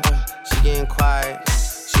diamond, She getting quiet,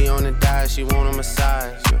 she on the diet, she want a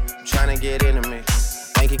massage, I'm tryna get intimate.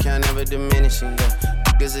 Bank account never diminishing,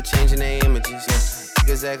 Niggas are changing their images,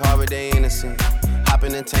 Niggas act hard but they innocent. Hop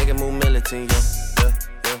in the tank and move militant,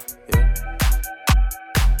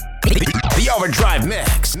 The Overdrive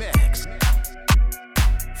Mix.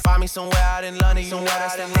 Find me somewhere out in London, you know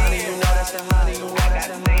that's the honey, you know that's the honey, you know that's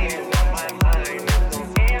the honey.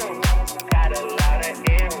 Got a lot of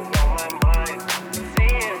M's on my mind.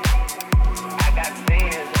 I got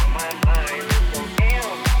things on my mind.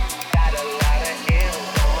 Got a lot of M's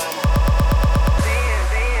on my mind.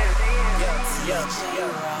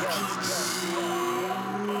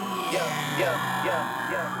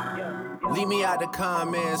 Leave me out the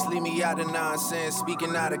comments, leave me out the nonsense.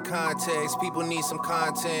 Speaking out of context, people need some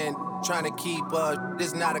content. Trying to keep up,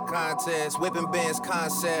 this not a contest. Whipping bands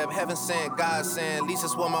concept, heaven sent, God sent. At least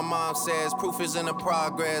that's what my mom says. Proof is in the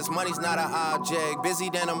progress, money's not an object. Busy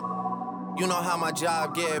than you know how my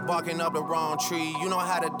job get. Barking up the wrong tree, you know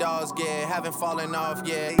how the dogs get. Haven't fallen off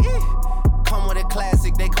yet. Come with a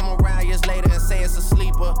classic, they come around years later and say it's a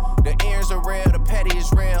sleeper. The earrings are real, the petty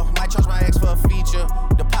is real. Might charge my ex for a feature.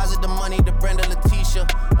 Deposit the money to Brenda Letitia,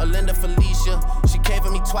 or Linda Felicia. She came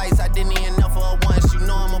for me twice, I didn't eat enough for her once. You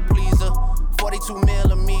know I'm a pleaser. 42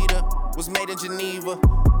 millimeter, was made in Geneva.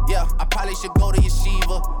 Yeah, I probably should go to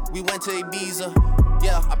Yeshiva. We went to Ibiza.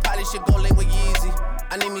 Yeah, I probably should go link with Yeezy.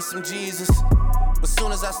 I need me some Jesus. But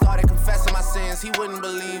soon as I started confessing my sins, he wouldn't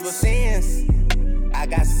believe us. Sins. I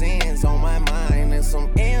got sins on my mind and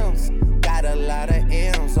some M's. Got a lot of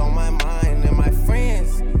M's on my mind and my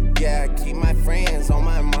friends. Yeah, I keep my friends on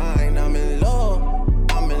my mind. I'm in love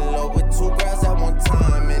with 2 girls at one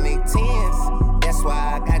time and they 10s. That's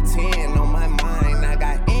why I got 10 on my mind. I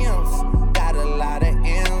got M's. Got a lot of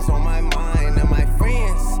M's on my mind and my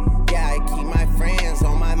friends. Yeah, I keep my friends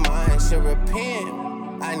on my mind. Should repent.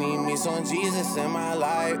 I need me some Jesus in my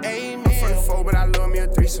life, amen. I'm from the 4, but I love me a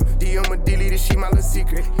threesome. D.O.M. a dilly, this shit my little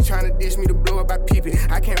secret. You tryna dish me to blow up, I peep it.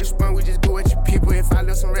 I can't respond, we just go at your people. If I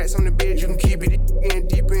left some rats on the bed, you can keep it. Getting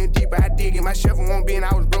deeper and deeper, I dig it. My shovel won't be, and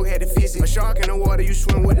I was broke, had to fix it. A shark in the water, you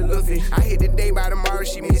swim with a little fish. I hit the day, by tomorrow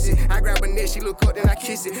she miss it. I grab her neck, she look up, then I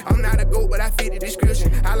kiss it. I'm not a goat, but I fit the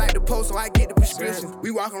description. I like the post, so I get the prescription.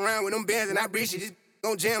 We walk around with them bands and I breach it.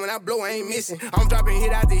 Gon' jam when I blow, I ain't missing. I'm dropping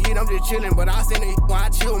hit after hit, I'm just chillin'. But I send it while I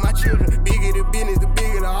chill with my children. Bigger the business, the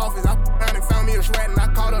bigger the office. I around and found me a sweat and I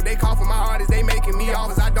called up. They call for my artists, they making me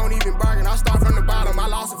offers. I don't even bargain, I start from the bottom. I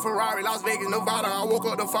lost a Ferrari, Las Vegas, Nevada. I woke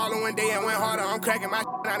up the following day and went harder. I'm cracking my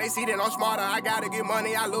now they see that I'm smarter. I gotta get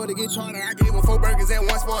money, I love to get charter. I gave them 4 burgers at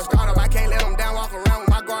once for a startup. I can't let them down, walk around with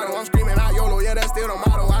my guard. I'm screaming out YOLO, yeah, that's still the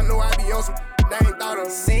motto. I know I be on some they ain't thought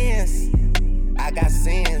of. Sins, I got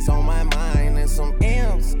sins on my mind and some